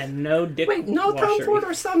Ford. And no dick Wait, no Tom washery. Ford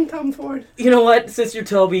or some Tom Ford? You know what? Since you're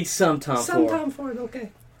Toby, some Tom Some Ford. Tom Ford,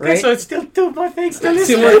 okay. Right? Okay, so it's still 2 more things to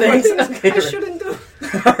listen Two more things. Okay. I shouldn't do.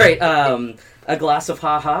 All right. A glass of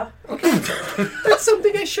haha. That's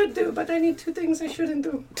something I should do, but I need 2 things I shouldn't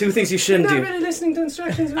do. 2 things you I'm shouldn't not do. really listening to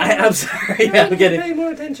instructions. I'm sorry. I I'm need to getting. pay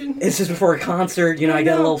more attention. It's just before a concert. You know, I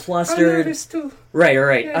get a know. little I'm flustered. nervous too. Right.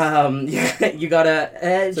 Right. Yes. You gotta.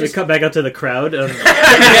 So we Just, cut back up to the crowd of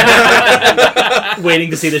waiting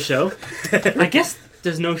to see the show. I guess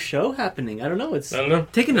there's no show happening. I don't know. It's I don't know.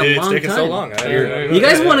 taking a It's long taking time. so long. You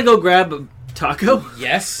guys want to go grab a taco?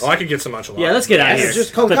 Yes. Oh, I could get some enchilada. Yeah, let's get out of Yes, here.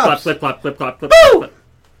 just call Flip, cops. flop, flip, flop, flip, flop, flip, flip.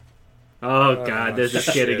 Oh God, there's this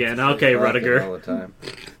kid again. Okay, Rudiger, All the time.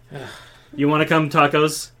 you want to come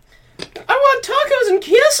tacos? I want tacos and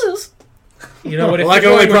kisses. You know what? If Well, I you're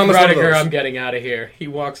can only going with promise one of Rudiger, those. I'm getting out of here. He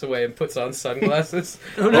walks away and puts on sunglasses.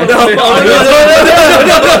 Oh no!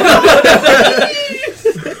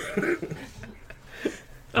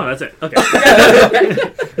 Oh, that's it. Okay.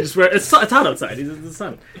 Just wear, it's hot outside. He's in the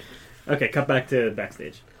sun. Okay, cut back to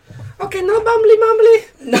backstage. Okay, no bumbly mumbly.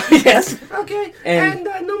 no, yes. Okay. And-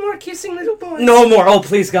 And no more kissing little boys. No more. Oh,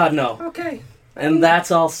 please, God, no. Okay. And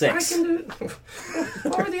that's all I 6. can do it.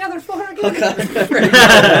 Or the other 4 again.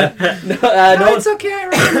 no, No, it's okay, I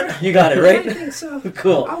remember. you got it I right. think so.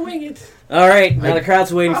 Cool. I'll wing it. All right. Now the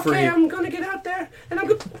crowd's waiting for Okay, you. I'm gonna get out there, and I'm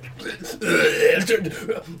gonna...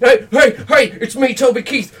 Hey! It's me, Toby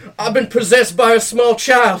Keith. I've been possessed by a small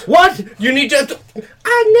child. What? You need to. Never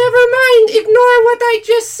mind. Ignore what I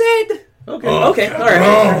just said. Okay. All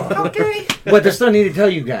right. Okay. What? There's no need to tell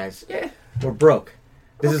you guys. Yeah. We're broke.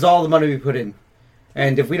 This is all the money we put in.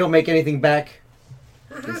 And if we don't make anything back,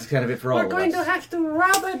 this is kind of it for all We're of going to us. have to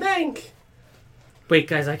rob a bank. Wait,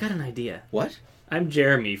 guys, I got an idea. What? I'm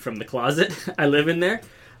Jeremy from the closet. I live in there.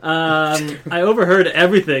 I overheard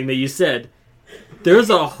everything that you said. There's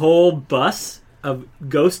a whole bus of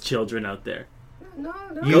ghost children out there. No.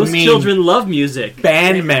 You Ghost mean children love music.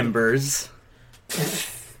 band members?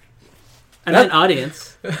 I meant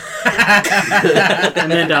audience. I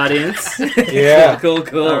meant audience. Yeah. Cool.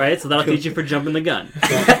 All right, so that'll teach you for jumping the gun.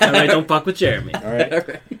 All right, don't fuck with Jeremy. All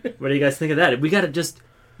right. What do you guys think of that? We gotta just.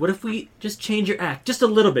 What if we just change your act just a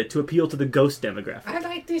little bit to appeal to the ghost demographic? I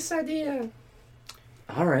like this idea.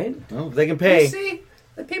 All right. Well, if they can You pay. see,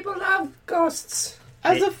 the people love ghosts.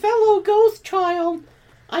 As a fellow ghost child,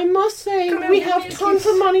 I must say Come here, we give have me a tons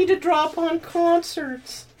kiss. of money to drop on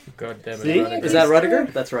concerts. God damn it, See? Rudiger. Is that Rudiger?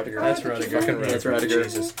 That's Rudiger. That's Rudiger. That's Rudiger.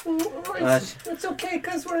 It's okay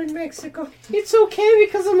because we're in Mexico. It's okay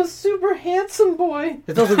because I'm a super handsome boy.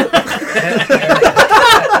 It's also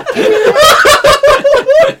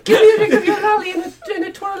Give me a lick of your lolly and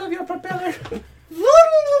a twirl of your propeller.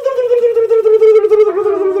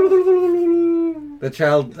 the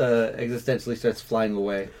child existentially starts flying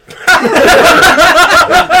away.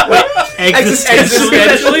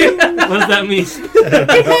 Existentially? What does that mean?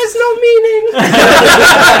 It has no meaning.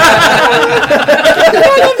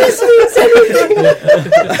 None of this means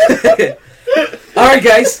anything. All right,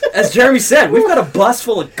 guys. As Jeremy said, we've got a bus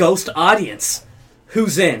full of ghost audience.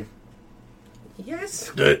 Who's in? Yes.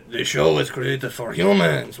 The show is created for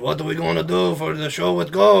humans. What are we going to do for the show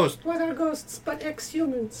with ghosts? What are ghosts but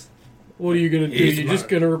ex-humans? What are you gonna do? He's You're smart. just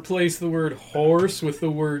gonna replace the word horse with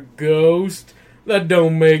the word ghost? That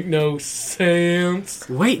don't make no sense.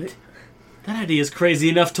 Wait, that idea is crazy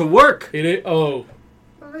enough to work. It is. Oh,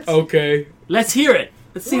 Well, let's okay. Let's hear it.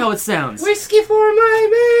 Let's see how it sounds. Whiskey for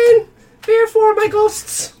my men, beer for my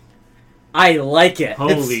ghosts. I like it.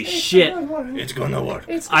 Holy shit! It's gonna work.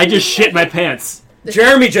 I just shit my pants.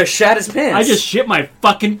 Jeremy just shat his pants. I just shit my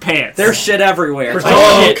fucking pants. There's shit everywhere.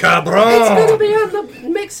 Oh, It's cabron! gonna be on the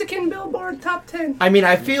Mexican Billboard Top 10. I mean,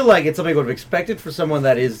 I feel like it's something I would have expected for someone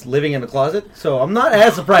that is living in a closet, so I'm not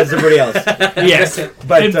as surprised as everybody else. Yes.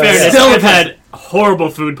 But In fairness, Still I've had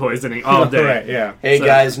horrible food poisoning all day. Right, yeah. Hey So-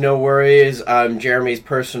 guys, no worries. I'm Jeremy's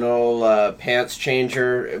personal pants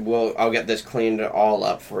changer. I'll get this cleaned all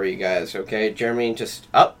up for you guys. Okay, Jeremy, just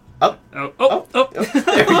up. Oh.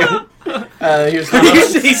 There we go. Here's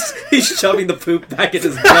the he's shoving the poop back in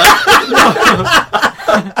his butt. No,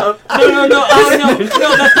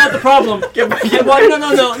 that's not the problem. No, no.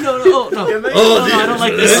 Oh, I don't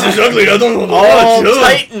like this this. is ugly. I don't know. all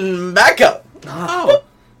tighten back up. Oh.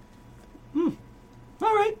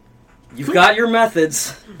 All right. You've got your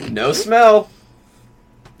methods. No smell.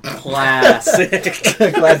 Classic.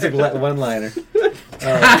 Classic one-liner.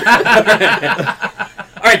 All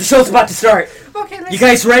right, the show's about to start. Okay, You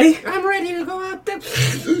guys ready? I'm ready to go out there.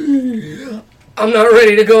 I'm not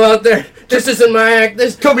ready to go out there. This isn't my act.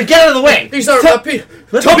 Toby, get out of the way! These aren't my people.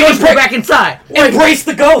 Let's Toby, go back inside! Embrace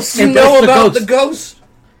the ghost. You Embrace know the about ghost. the ghost?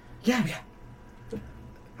 Yeah.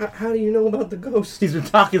 How do you know about the ghost? He's been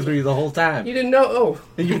talking to you the whole time. You didn't know? Oh,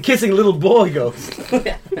 And you've been kissing a little boy ghost.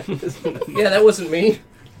 yeah, that wasn't me.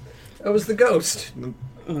 That was the ghost.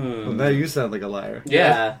 Well, now you sound like a liar.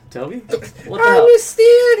 Yeah, Toby. What the hell? I'm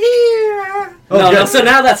still here. No, so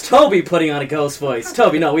now that's Toby putting on a ghost voice.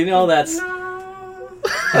 Toby, no, we know that's No,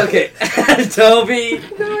 okay. Toby.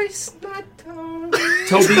 no, it's not Tom.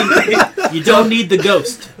 Toby, you don't need the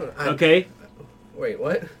ghost. Okay? Wait,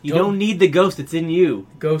 what? You don't need the ghost. It's in you.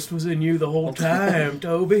 Ghost was in you the whole time,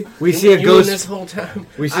 Toby. We see a You ghost. this whole time.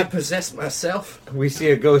 We see- I possessed myself. We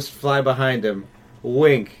see a ghost fly behind him,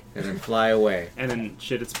 wink, and then fly away. And then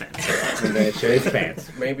shit its pants. And then shit his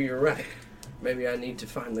pants. Maybe you're right. Maybe I need to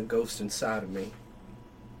find the ghost inside of me.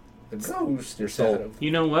 The ghost Your inside soul. of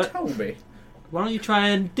You know what? Toby. Why don't you try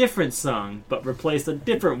a different song, but replace a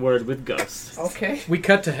different word with ghost? Okay. We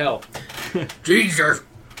cut to hell. Jesus.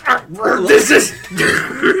 This is.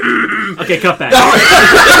 Okay, cut back.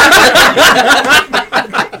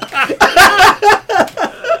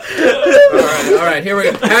 All right, here we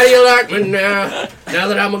go. How do you like me now? Now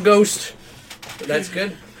that I'm a ghost. That's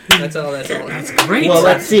good. That's all. That's Great. Well,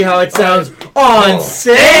 let's see how it sounds on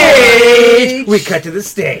stage. We cut to the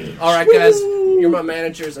stage. All right, guys. You're my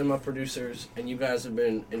managers and my producers, and you guys have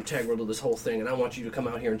been integral to this whole thing. And I want you to come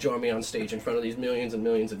out here and join me on stage in front of these millions and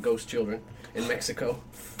millions of ghost children in Mexico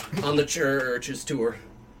on the church's tour.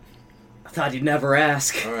 I thought you'd never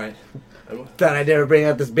ask. All right. Thought I'd never bring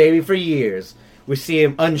out this baby for years. We see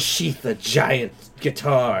him unsheath a giant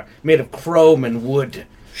guitar made of chrome and wood.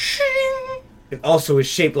 It also is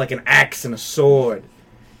shaped like an axe and a sword.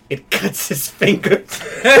 It cuts his fingers.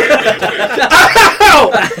 Ow!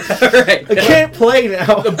 Right. I can't play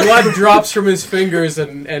now. The blood drops from his fingers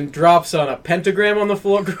and drops on a pentagram on the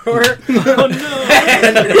floor.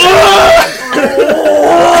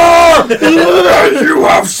 You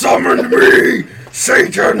have summoned me,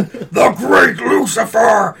 Satan, the great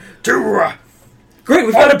Lucifer, to. Great,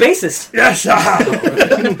 we've got a bassist. Yes, I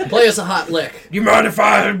have. Play us a hot lick. You mind if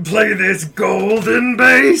I play this golden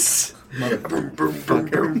bass? Boom, boom, boom, boom,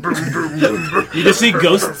 boom, boom, boom. You just see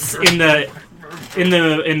ghosts in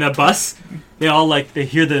the bus. They all they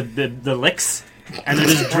hear the licks, and they're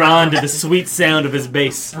just drawn to the sweet sound of his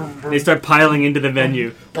bass. They start piling into the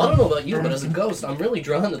venue. Well, I don't know about you, but as a ghost, I'm really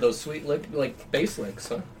drawn to those sweet bass licks,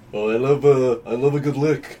 huh? Oh, I love a good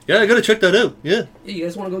lick. Yeah, I gotta check that out. Yeah, Yeah, you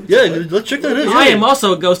guys want to go? yeah, let's check that out. I am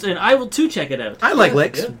also a ghost, and I will too check it out. I like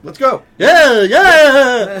licks. Yeah. Let's go. Yeah,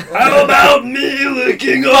 yeah. How about me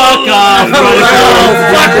licking all? Fuck off,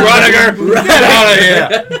 Fuck Rudiger! Get out of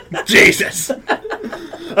here! Jesus!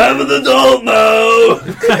 I'm an adult now.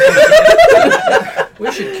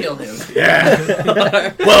 We should kill him.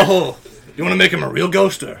 Yeah. Well, you want to make him a real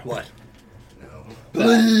ghost or what?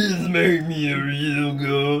 Please make me a real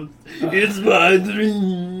ghost. It's my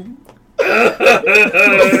dream.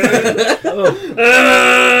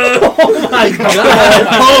 Oh my god.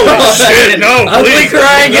 Oh shit! No, Ugly please.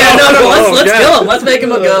 crying. Yeah, no, let's yeah. kill him. Let's make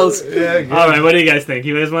him a ghost. All right, what do you guys think?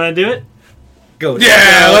 You guys want to do it? Ghost.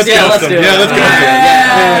 Yeah, let's Yeah, go. let's do it. Yeah, let's go.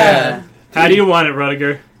 Yeah. How do you want it,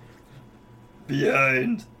 Rudiger?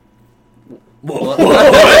 Behind. What?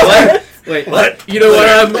 Wait, What? You know what?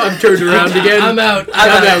 I'm turned around again. I'm out.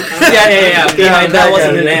 I'm out. Yeah. That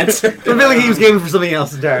wasn't an answer. I feel like he was gaming for something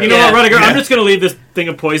else entirely. You know what, Rudiger? I'm just gonna leave this thing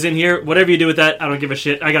of poison here. Whatever you do with that, I don't give a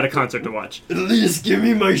shit. I got a concert to watch. At least give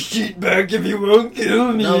me my sheet back if you won't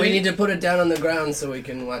kill me. No, we need to put it down on the ground so we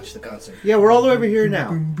can watch the concert. Yeah, we're all the way over here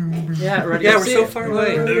now. Yeah, Rudiger. Yeah, we're so far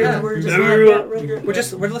away. Yeah, we're just Everyone-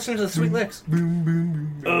 We're listening to the sweet licks.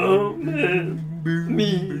 Oh man,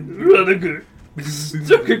 me, Rudiger,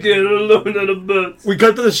 stuck again alone on a bus. We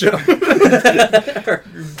cut to the show.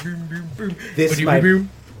 This might.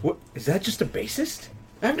 What, is that just a bassist?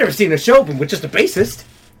 I've never seen a show open with just a bassist.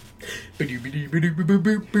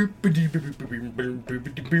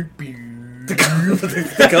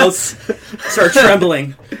 the ghosts start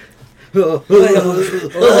trembling.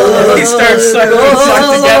 They start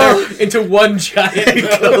sucked together into one giant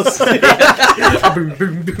ghost.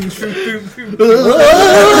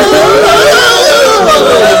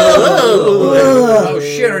 Oh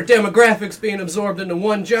shit, our demographics being absorbed into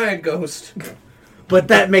one giant ghost. But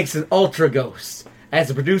that makes an ultra ghost. As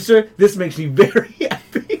a producer, this makes me very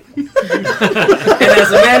happy. And as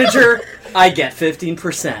a manager, I get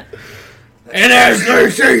 15%. And as they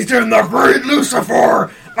say in the Great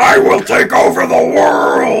Lucifer, I will take over the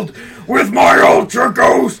world with my Ultra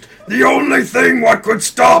Ghost. The only thing what could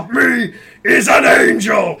stop me is an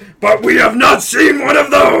angel, but we have not seen one of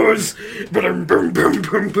those. Boom, boom, boom,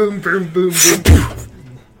 boom, boom, boom, boom, boom.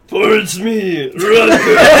 For it's me,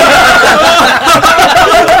 Rudiger.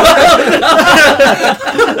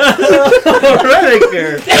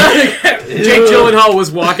 Jake Gyllenhaal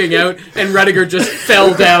was walking out, and Rudiger just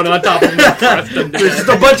fell down on top of him. There's just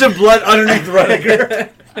a bunch of blood underneath Rudiger.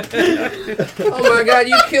 Oh my god,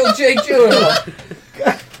 you killed Jake Gyllenhaal.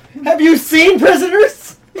 Have you seen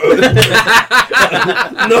Prisoners? No,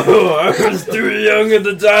 I was too young at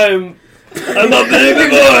the time. I'm a baby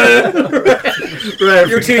boy. Right.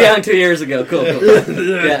 You were too young 2 years ago. Cool.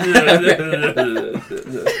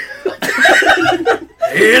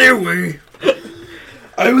 Anyway,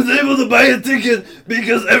 I was able to buy a ticket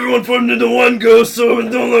because everyone formed into one ghost, so it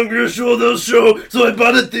was no longer a show they'll show. So I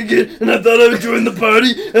bought a ticket, and I thought I would join the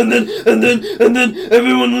party, and then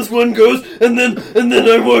everyone was one ghost, and then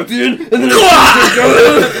I walked in, and then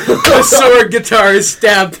A sword guitar is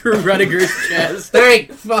stabbed through Rudiger's chest.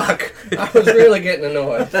 Thank fuck. I was really getting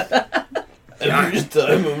annoyed. every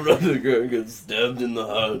time a Rudiger gets stabbed in the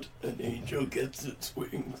heart, an angel gets its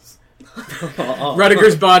wings.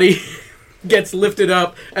 Rudiger's body gets lifted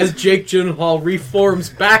up as Jake Gyllenhaal reforms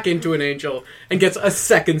back into an angel and gets a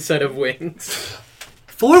second set of wings.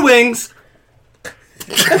 4 wings.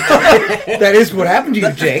 That is what happened to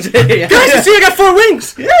you, Jake. Guys, you see I got 4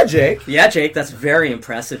 wings. Yeah, Jake. Yeah, Jake, that's very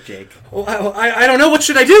impressive, Jake. Well, I don't know. What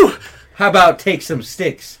should I do? How about take some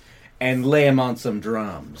sticks and lay them on some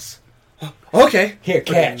drums? Okay. Here,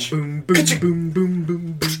 catch. Boom, boom, boom, boom,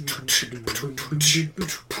 boom, boom.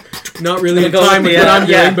 Not really in Go time with the, what I'm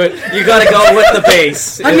yeah. doing, but You gotta go with the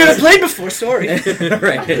bass. I've never played before. Sorry.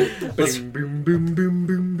 Right. Let's- boom, boom, boom,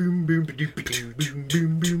 boom, boom, boom,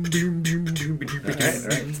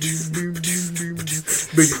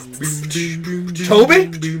 Toby?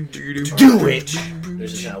 Do it.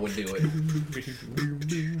 This is how we do it.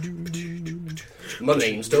 My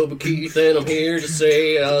name's Toby Keith, and I'm here to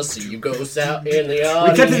say I'll see you ghosts out in the We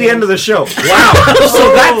audience. cut to the end of the show. Wow.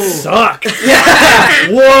 So that sucked.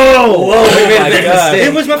 Whoa. Oh my God.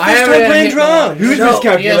 It was my I first haven't time had playing hit drums. Who's No,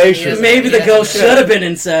 miscalculation? yes. Maybe the ghost should have been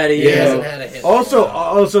inside of He you. hasn't had a hit.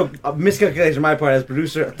 Also, a miscalculation on my part as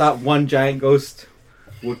producer. I thought one giant ghost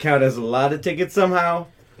would count as a lot of tickets somehow.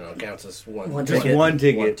 No, it counts as one. One Just ticket. one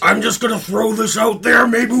ticket. I'm just gonna throw this out there.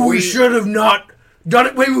 Maybe we should have not done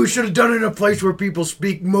it. Maybe we should have done it in a place where people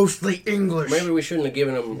speak mostly English. Maybe we shouldn't have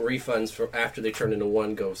given them refunds for after they turned into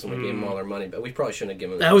one ghost and we gave them all their money, but we probably shouldn't have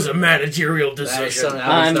given them. That was a managerial That was, decision.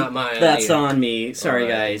 not my That's idea. on me. Sorry,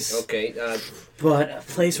 guys. Okay, But a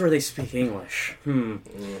place where they speak English.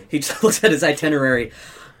 He just looks at his itinerary.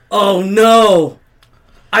 Oh no!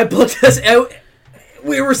 I booked us out.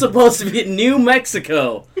 We were supposed to be in New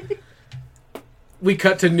Mexico. we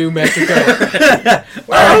cut to New Mexico.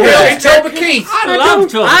 hey, Toby Keith! I love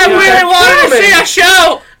Toby. I really wanted to see a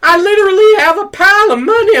show. I literally have a pile of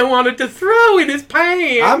money I wanted to throw in his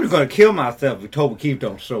pants. I'm going to kill myself if Toby Keith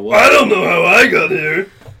don't show I up. don't know how I got here.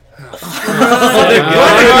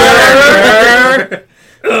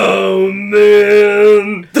 Oh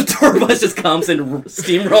man! The tour bus just comes and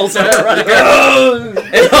steamrolls over Rudiger. Oh.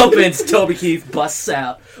 It opens. Toby Keith busts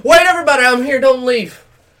out. Wait, everybody, I'm here, don't leave.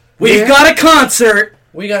 We've got a concert.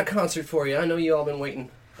 We got a concert for you. I know you all been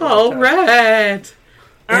waiting. All right.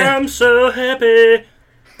 I'm so happy.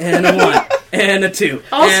 And a one. and a 2.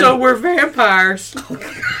 Also, And- we're vampires.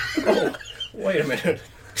 Wait a minute.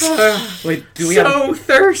 wait, do we So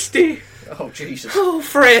thirsty. Oh, Jesus. Oh,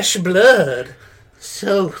 fresh blood.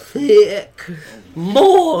 So thick.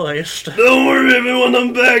 moist? Don't worry, everyone,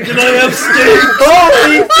 I'm back and I have steak.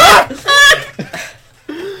 Holy fuck!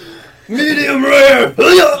 Medium rare.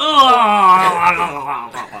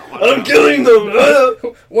 I'm killing them.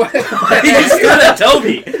 What? He's good at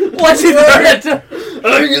Toby. What's he good at?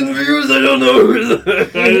 I'm confused. I don't know who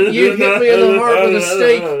You hit me in the heart with a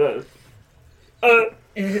steak.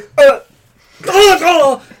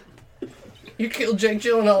 You killed Jake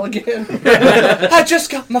Gyllenhaal again. I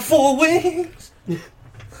just got my 4 wings.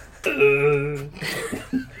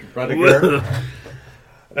 Well,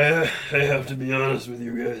 I have to be honest with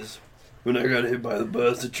you guys. When I got hit by the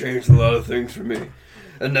bus, it changed a lot of things for me.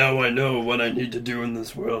 And now I know what I need to do in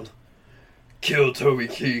this world. Kill Toby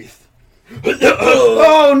Keith.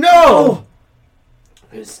 Oh no!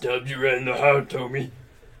 I stabbed you right in the heart, Toby.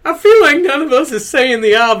 I feel like none of us is saying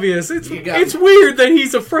the obvious. It's weird that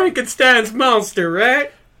he's a Frankenstein's monster,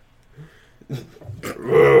 right?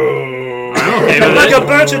 Like a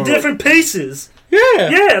bunch of different pieces. Yeah.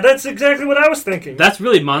 Yeah, that's exactly what I was thinking. That's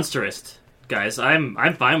really monstrous, guys. I'm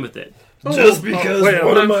fine with it. Just because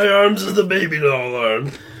one of my arms is the baby doll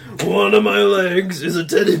arm, one of my legs is a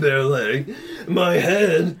teddy bear leg, my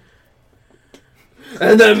head,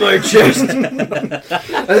 and then my chest, and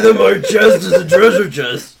then my chest is a treasure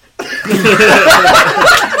chest.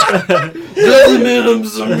 Doesn't mean I'm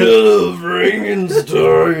some kind of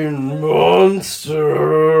Frankenstein monster.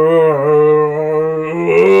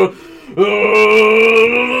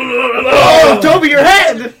 Oh, Toby, your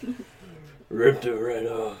head! Ripped it right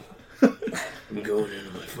off. I'm going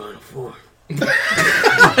into my final form.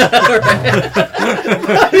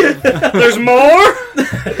 There's more?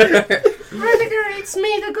 Rediger, it's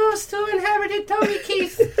me, the ghost who inhabited Toby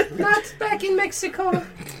Keith, not back in Mexico.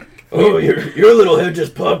 Oh, your little head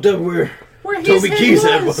just popped up where Where Toby his Keith's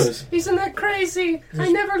head head was. was. Isn't that crazy?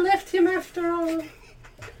 I never left him after all.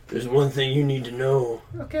 There's one thing you need to know.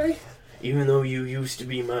 Okay, Even though you used to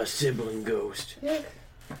be my sibling ghost, yeah.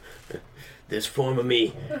 this form of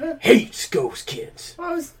me hates ghost kids.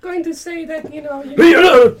 I was going to say that, you know... But you're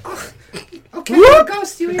not. Okay, the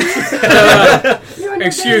ghost, you idiot. You and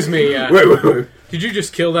Excuse your me. Wait. Did you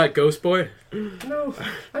just kill that ghost boy? dad- No,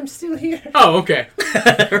 I'm still here. Oh, okay.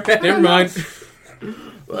 Never mind.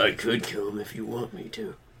 Well, I could kill him if you want me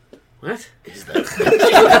to. What? Is that what you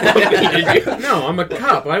want me to do? No, I'm a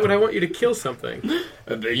cop. Why would I want you to kill something?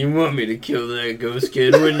 I bet you want me to kill that ghost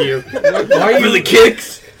kid, wouldn't you? Why are For you... the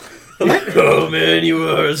kicks? Oh man, you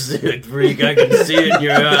are a sick freak. I can see it in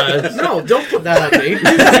your eyes. No, don't put that on me.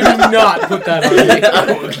 Do not put that on me.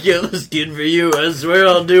 I will kill this kid for you. I swear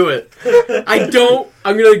I'll do it. I don't.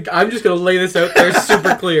 I'm just gonna lay this out there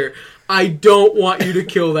super clear. I don't want you to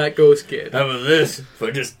kill that ghost kid. How about this? If I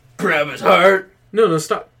just grab his heart, No,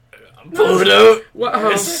 stop. pull it out, What?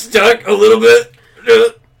 it's stuck a little bit.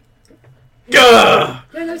 Yeah,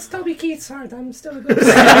 that's Toby Keith's heart. I'm still a ghost.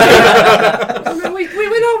 we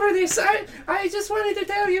went over this. I just wanted to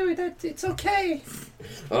tell you that it's okay.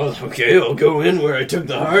 Oh, okay, I'll go in where I took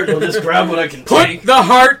the heart and I'll just grab what I can Put take. the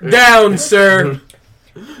heart down, sir.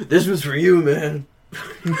 This was for you, man.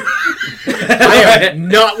 I am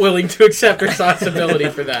not willing to accept responsibility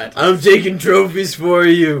for that. I'm taking trophies for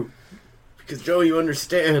you. Because, Joe, you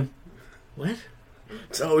understand. What?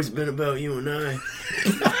 It's always been about you and I.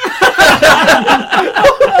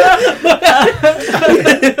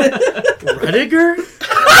 Rediger?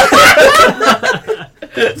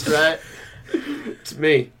 That's right. It's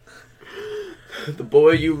me. The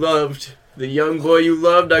boy you loved. The young boy you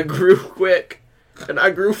loved. I grew quick. And I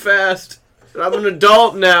grew fast. And I'm an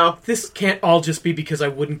adult now. This can't all just be because I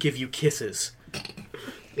wouldn't give you kisses.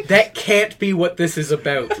 That can't be what this is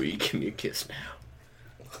about. Will you give me a kiss now?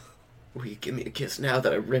 Will you give me a kiss now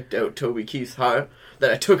that I ripped out Toby Keith's heart?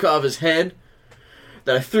 That I took off his head?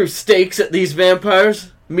 That I threw steaks at these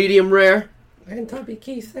vampires? Medium rare? And Toby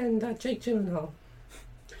Keith and Jake Gyllenhaal.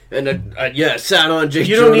 And I sat on Jake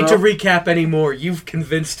You don't need to Gyllenhaal. recap anymore. You've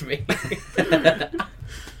convinced me.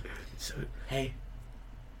 So, Hey.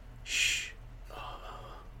 Shh.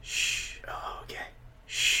 Shh. oh, okay.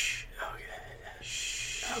 Shh. Okay.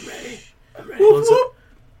 Shh. I'm ready. I'm ready. Whoop,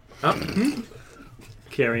 whoop.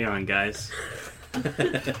 Carry on, guys.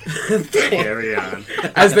 Carry on.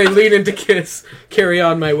 As they lean into kiss, Carry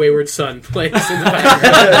On My Wayward Son plays in the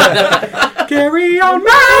background. Carry on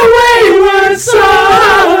my wayward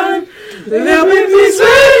son, let me please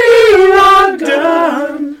when you are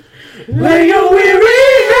done. Lay your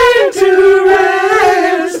weary head to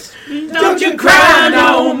rest, don't you cry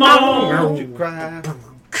no more.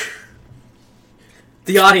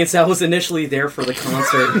 the audience that was initially there for the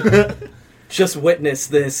concert just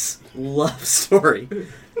witnessed this love story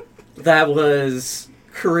that was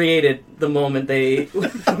created the moment they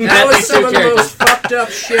That was some of the most fucked up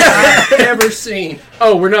shit I've ever seen.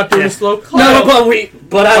 Oh, we're not doing a slow clap. No,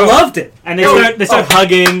 but I loved it. And they start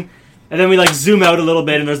hugging, and then we like zoom out a little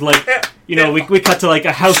bit, and there's like, you know, we cut to like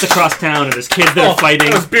a house across town, and there's kids that are fighting.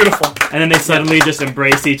 It was beautiful. And then they suddenly just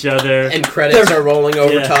embrace each other. And credits are rolling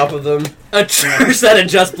over top of them. A church that had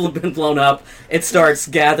just been blown up, it starts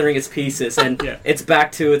gathering its pieces, and it's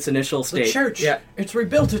back to its initial state. The church. Yeah. It's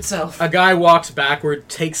rebuilt itself. A guy walks backward,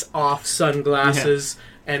 takes off sunglasses,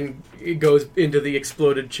 and goes into the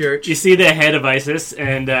exploded church. You see the head of ISIS,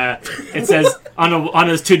 and it says on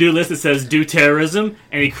his to-do list, it says "do terrorism,"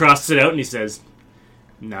 and he crosses it out, and he says,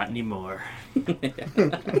 "Not anymore."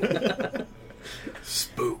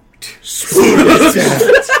 Spooked.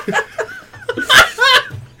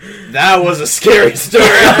 That was a scary story.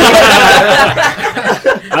 I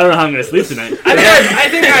don't know how I'm gonna sleep tonight.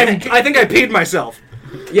 I think I peed myself.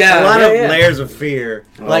 Yeah, a lot of yeah. layers of fear,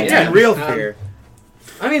 like real fear.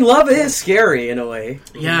 I mean, love is scary in a way,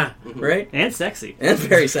 Yeah. right? And sexy. And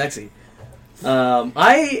very sexy.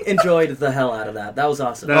 I enjoyed the hell out of that. That was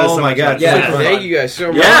awesome. That was Oh so my much god! fun. Yeah. so fun. Thank you guys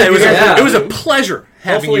so much. Yeah, it was. Yeah. It was a pleasure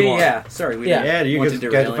having Hopefully, you on. yeah. Sorry, we Yeah. didn't Yeah, you want guys to are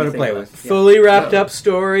derail fun to anything, play but, with. yeah. Fully wrapped up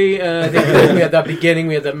story. I think we had that beginning,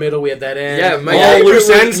 we had that middle, we had that end. Yeah, my All loose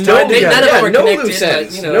ends no, tied together. none of them were no connected, loose but,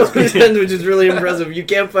 ends. you know. No loose ends, which is really impressive. You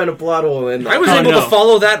can't find a plot hole in I that. was Oh, able no. to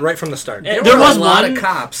follow that right from the start. There There was a lot one- of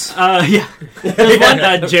cops. Yeah. There's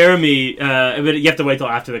one, Jeremy, but you have to wait till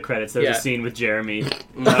after the credits. There's Yeah. a scene with Jeremy.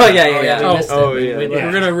 Oh yeah, yeah. Oh, yeah.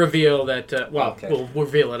 We're gonna reveal that. Okay. We'll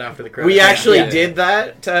reveal it after the credits. We actually Yeah. did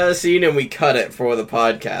that scene and we cut it for the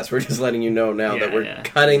podcast. We're just letting you know now that we're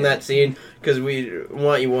cutting that scene because we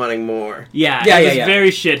want you wanting more. Yeah, Yeah, it yeah, was yeah.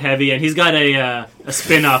 very shit heavy, and he's got a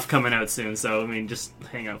spin-off coming out soon. So I mean, just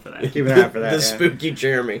hang out for that. Keep an eye out for that. The yeah. spooky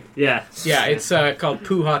Jeremy. Yeah, Yeah, it's called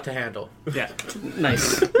Poo Hot to Handle. yeah.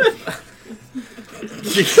 Nice.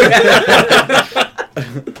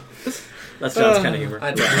 That's John's kind of humor.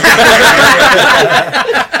 I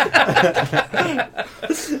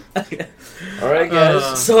All right,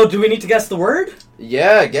 guys. So, do we need to guess the word?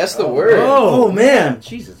 Yeah, guess the word. Oh man,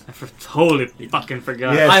 Jesus. I totally fucking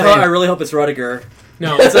forgot. Yeah. I really hope it's Rudiger.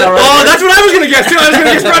 No, Is that right? Oh, that's what I was gonna guess too. I was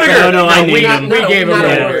gonna guess Rudiger. No, I we, need him. we gave him not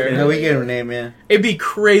a a word. No, we gave him a name, yeah. It'd be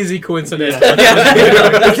crazy coincidence.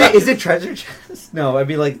 is it treasure chest? No, I'd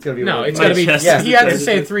be like it's gonna be. No, it's My gonna be. chest is He had to crazy.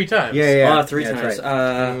 say it 3 times. Yeah. Three Yeah, times.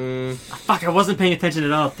 that's right. Fuck, I wasn't paying attention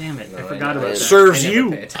at all. Damn it, I forgot about that. Serves never you.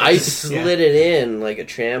 pay attention. I slid it in like a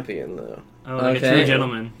champion, though. Oh, like a Okay. true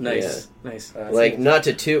gentleman. Nice, nice. Like, not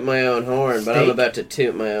to toot my own horn, but I'm about to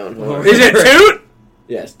toot my own horn. Is it toot?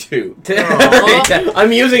 Yes, toot. Yeah.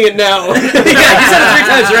 I'm using it now. You said it 3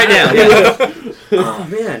 times right now. Oh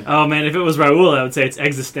man. Oh man, if it was Raul, I would say it's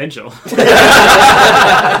existential.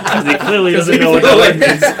 Because he clearly doesn't know what the word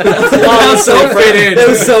means. Oh, so fit in. It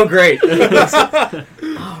was so great.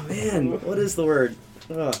 Oh man, what is the word?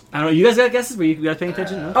 I don't know. You guys got guesses? Were you guys paying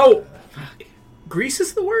attention? No, Oh, grease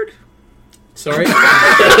is the word. Sorry. no,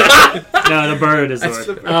 the bird is the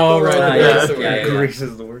word. Oh right. Yeah, That's the yeah, word. yeah. Grease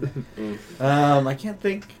is the word. I can't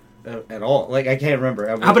think at all. Like I can't remember.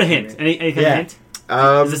 How about a hint? Any kind Yeah.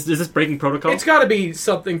 of hint? Is this breaking protocol? It's got to be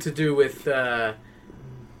something to do with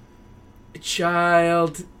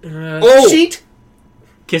child. Sheet.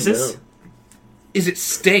 Kisses? No. Is it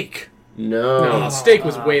steak? No. No, steak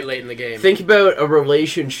was way late in the game. Think about a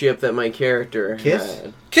relationship that my character Kiss?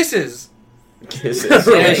 had. Kisses. Kisses.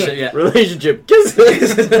 Yeah. Relationship.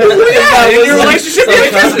 Kisses. Yeah, in your relationship, you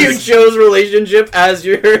Like, have you kisses. chose relationship as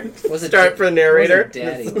your Was it start for the narrator. Was it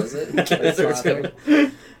Daddy, was it? That's what it's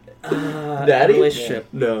Father? Daddy? Relationship.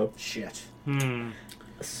 No. Shit.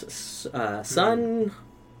 Son.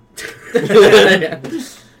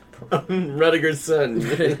 Rudiger's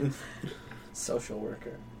son. Social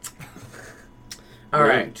worker. All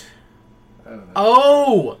right. I don't know.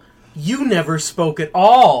 Oh, you never spoke at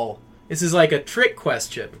all. This is like a trick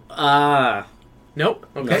question. Nope.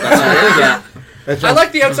 Okay. Yeah. I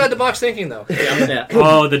like the outside the box thinking though. Yeah.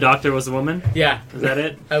 Oh, the doctor was a woman? Yeah. Is that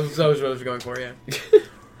it? That was what I was going for. Yeah.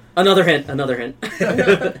 Another hint. Another hint.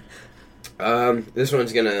 This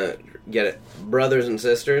one's gonna get it. Brothers and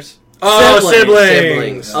sisters. Oh,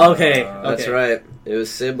 Siblings. Siblings. Okay. That's okay. right. It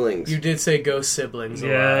was siblings. You did say ghost siblings. A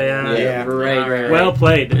lot. Yeah. Yeah. Right. Well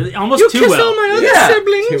played. Almost too well.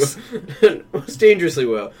 siblings. It's dangerously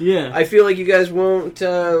well. Yeah. I feel like you guys won't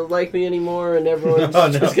like me anymore, and everyone's No,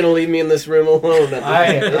 no. just gonna leave me in this room alone.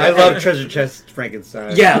 I love treasure chest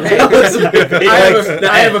Frankenstein. Yeah. That was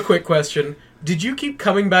I have a quick question. Did you keep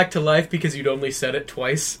coming back to life because you'd only said it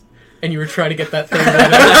twice? And you were trying to get that thing right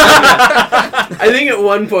out? I think at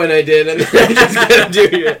one point I did, and then I just couldn't do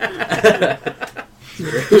it.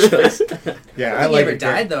 Yeah, I think he never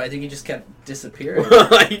died, though. I think he just kept disappearing.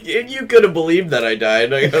 You could have believed that I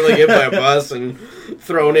died. I got hit by a bus and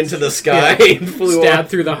thrown into the sky and flew Stabbed off.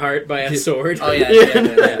 through the heart by a sword. Oh,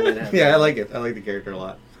 yeah. Yeah, I like it. I like the character a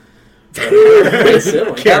lot.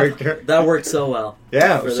 Character. That worked so well.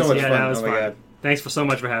 Yeah, it was so much Yeah, fun. that was Oh my fun. god. Thanks for so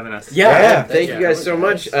much for having us. Yeah. Thank you guys so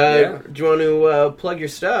much. Do you want to plug your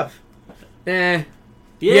stuff? Eh.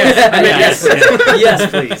 Yes, yes,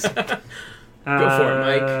 please. Go for it,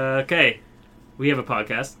 Mike. Okay. We have a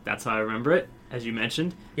podcast. That's how I remember it, as you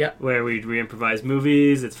mentioned. Yeah. Where we re-improvise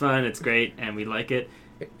movies. It's fun. It's great, and we like it.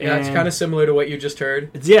 Yeah, it's kind of similar to what you just heard.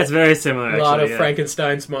 It's very similar. A lot actually, of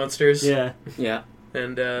Frankenstein's monsters. Yeah. Yeah.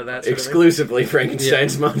 And that's Exclusively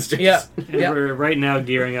Frankenstein's monsters. Yeah. And we're right now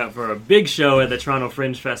gearing up for a big show at the Toronto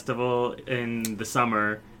Fringe Festival in the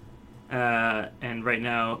summer. And right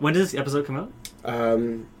now, when does this episode come out?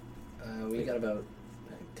 We got about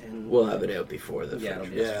 10. We'll have it out before the Yeah,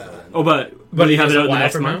 Fringe it'll be Festival. Oh, but you have it out the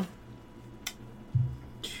next month?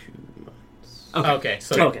 2 months. Okay.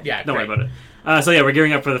 So Okay. yeah, Don't worry great. about it. So yeah, we're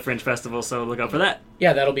gearing up for the Fringe Festival, so look out for that.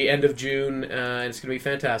 Yeah, that'll be end of June, and it's gonna be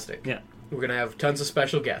fantastic. Yeah. We're gonna have tons of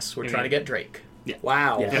special guests. We're trying to get Drake.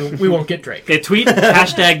 Wow. Yeah. And we won't get Drake. Okay, tweet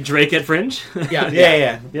hashtag Drake at Fringe. Yeah.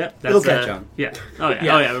 Yeah. That's, It'll catch on. Yeah. Oh yeah.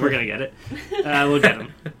 Yeah. Oh yeah. We're gonna get it. We'll get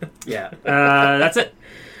him. Yeah. That's it.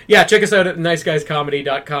 Yeah, check us out at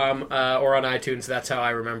niceguyscomedy.com or on iTunes. That's how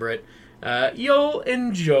I remember it. You'll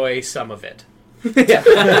enjoy some of it.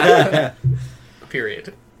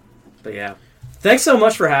 Period. But yeah. Thanks so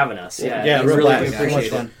much for having us. Yeah. Yeah, we real really blast. So much appreciate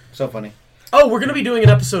it. fun. So funny. Oh, we're gonna be doing an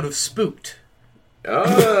episode of Spooked.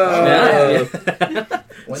 Oh.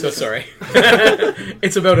 So sorry.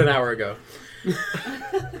 It's about an hour ago.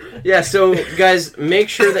 Yeah, so guys, make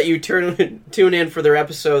sure that you tune in for their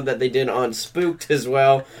episode that they did on Spooked as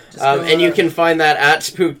well. And you can find that at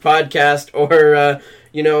Spooked Podcast, or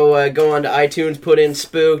go on to iTunes, put in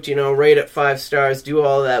Spooked, rate it 5 stars, do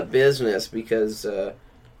all that business, because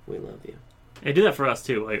we love you. Hey, do that for us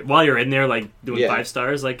too. Like while you're in there, like doing Yeah. 5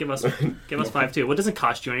 stars, like give us 5 too. What doesn't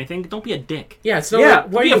cost you anything? Don't be a dick. Yeah, it's not Yeah, like,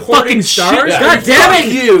 why are be you a hoarding fucking stars? shit. God damn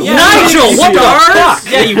it, you! Yeah, Nigel, what the fuck?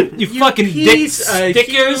 Yeah, you fucking dick He's a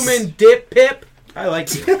stickers. human dip pip. I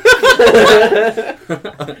like you.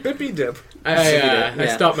 Bippy dip. I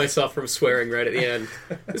stopped myself from swearing right at the end.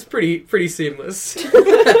 It's pretty seamless.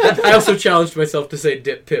 I also challenged myself to say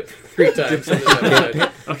dip pip 3 times in this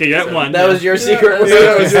episode. Okay, you're at 1. That was your secret word.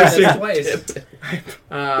 that was your secret. Twice.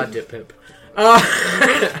 Dip pip.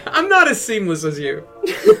 I'm not as seamless as you.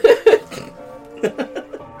 This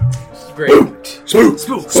is great.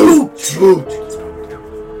 Spooked.